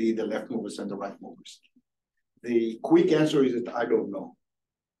differently the left movers and the right movers. The quick answer is that I don't know.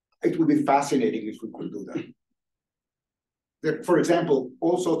 It would be fascinating if we could do that. For example,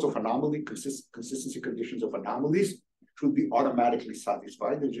 all sorts of anomaly, consistency conditions of anomalies should be automatically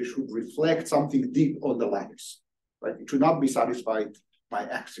satisfied, and they should reflect something deep on the lattice. Right? It should not be satisfied by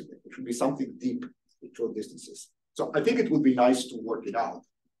accident. It should be something deep at short distances. So I think it would be nice to work it out.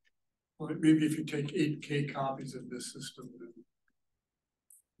 Well, maybe if you take 8K copies of this system, then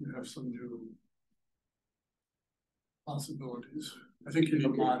you have some new possibilities. I think you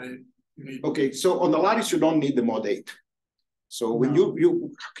need mod 8. Okay, so on the lattice, you don't need the mod 8. So when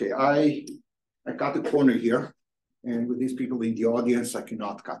I got the corner here. And with these people in the audience, I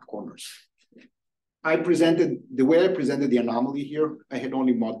cannot cut corners. The way I presented the anomaly here, I had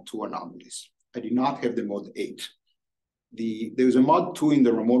only mod 2 anomalies. I did not have the mod 8. There's a mod 2 in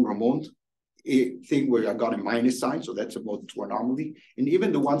the Ramon thing where I got a minus sign, so that's a mod 2 anomaly. And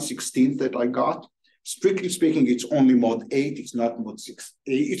even the 1/16 that I got, strictly speaking, it's only mod 8, it's not mod 6.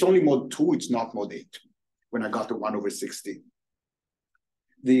 It's only mod 2, it's not mod 8, when I got the 1/16.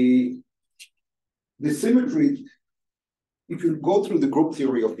 The symmetry, if you go through the group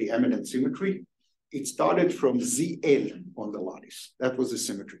theory of the eminent symmetry, it started from ZL on the lattice. That was the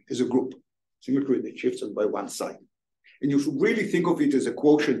symmetry, as a group. Symmetry that shifts on by one side. And you should really think of it as a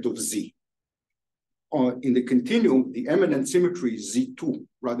quotient of Z. In the continuum, the eminent symmetry is Z2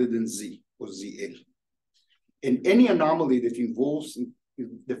 rather than Z or ZL. And any anomaly that involves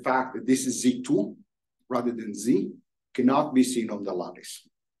the fact that this is Z2 rather than Z cannot be seen on the lattice.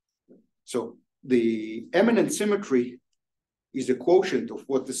 So the eminent symmetry is a quotient of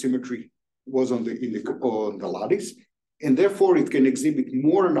what the symmetry was on the lattice, and therefore it can exhibit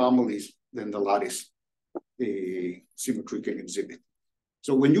more anomalies than the lattice symmetry can exhibit.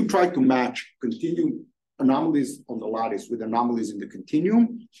 So when you try to match continuum anomalies on the lattice with anomalies in the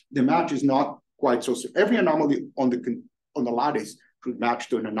continuum, the match is not quite so. Every anomaly on the lattice should match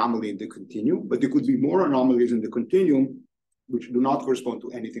to an anomaly in the continuum, but there could be more anomalies in the continuum which do not correspond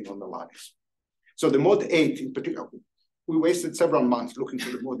to anything on the lattice. So the mod 8 in particular, we wasted several months looking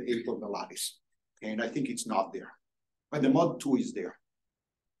for the mod 8 on the lattice, and I think it's not there. But the mod 2 is there.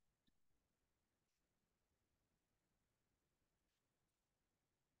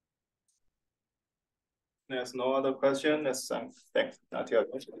 There's no other question. Let's thank Nadia.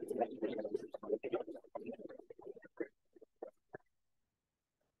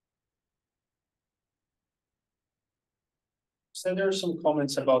 So there are some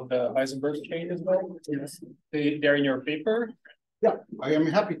comments about the Heisenberg chain as well. Yes. They're in your paper. Yeah, I am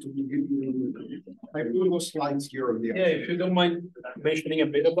happy to give you. I have those slides here on the. Yeah, if you don't mind mentioning a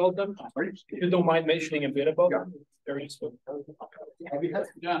bit about them. Sorry? If you don't mind mentioning a bit about them, very useful.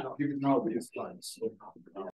 Yeah, give it now with the slides.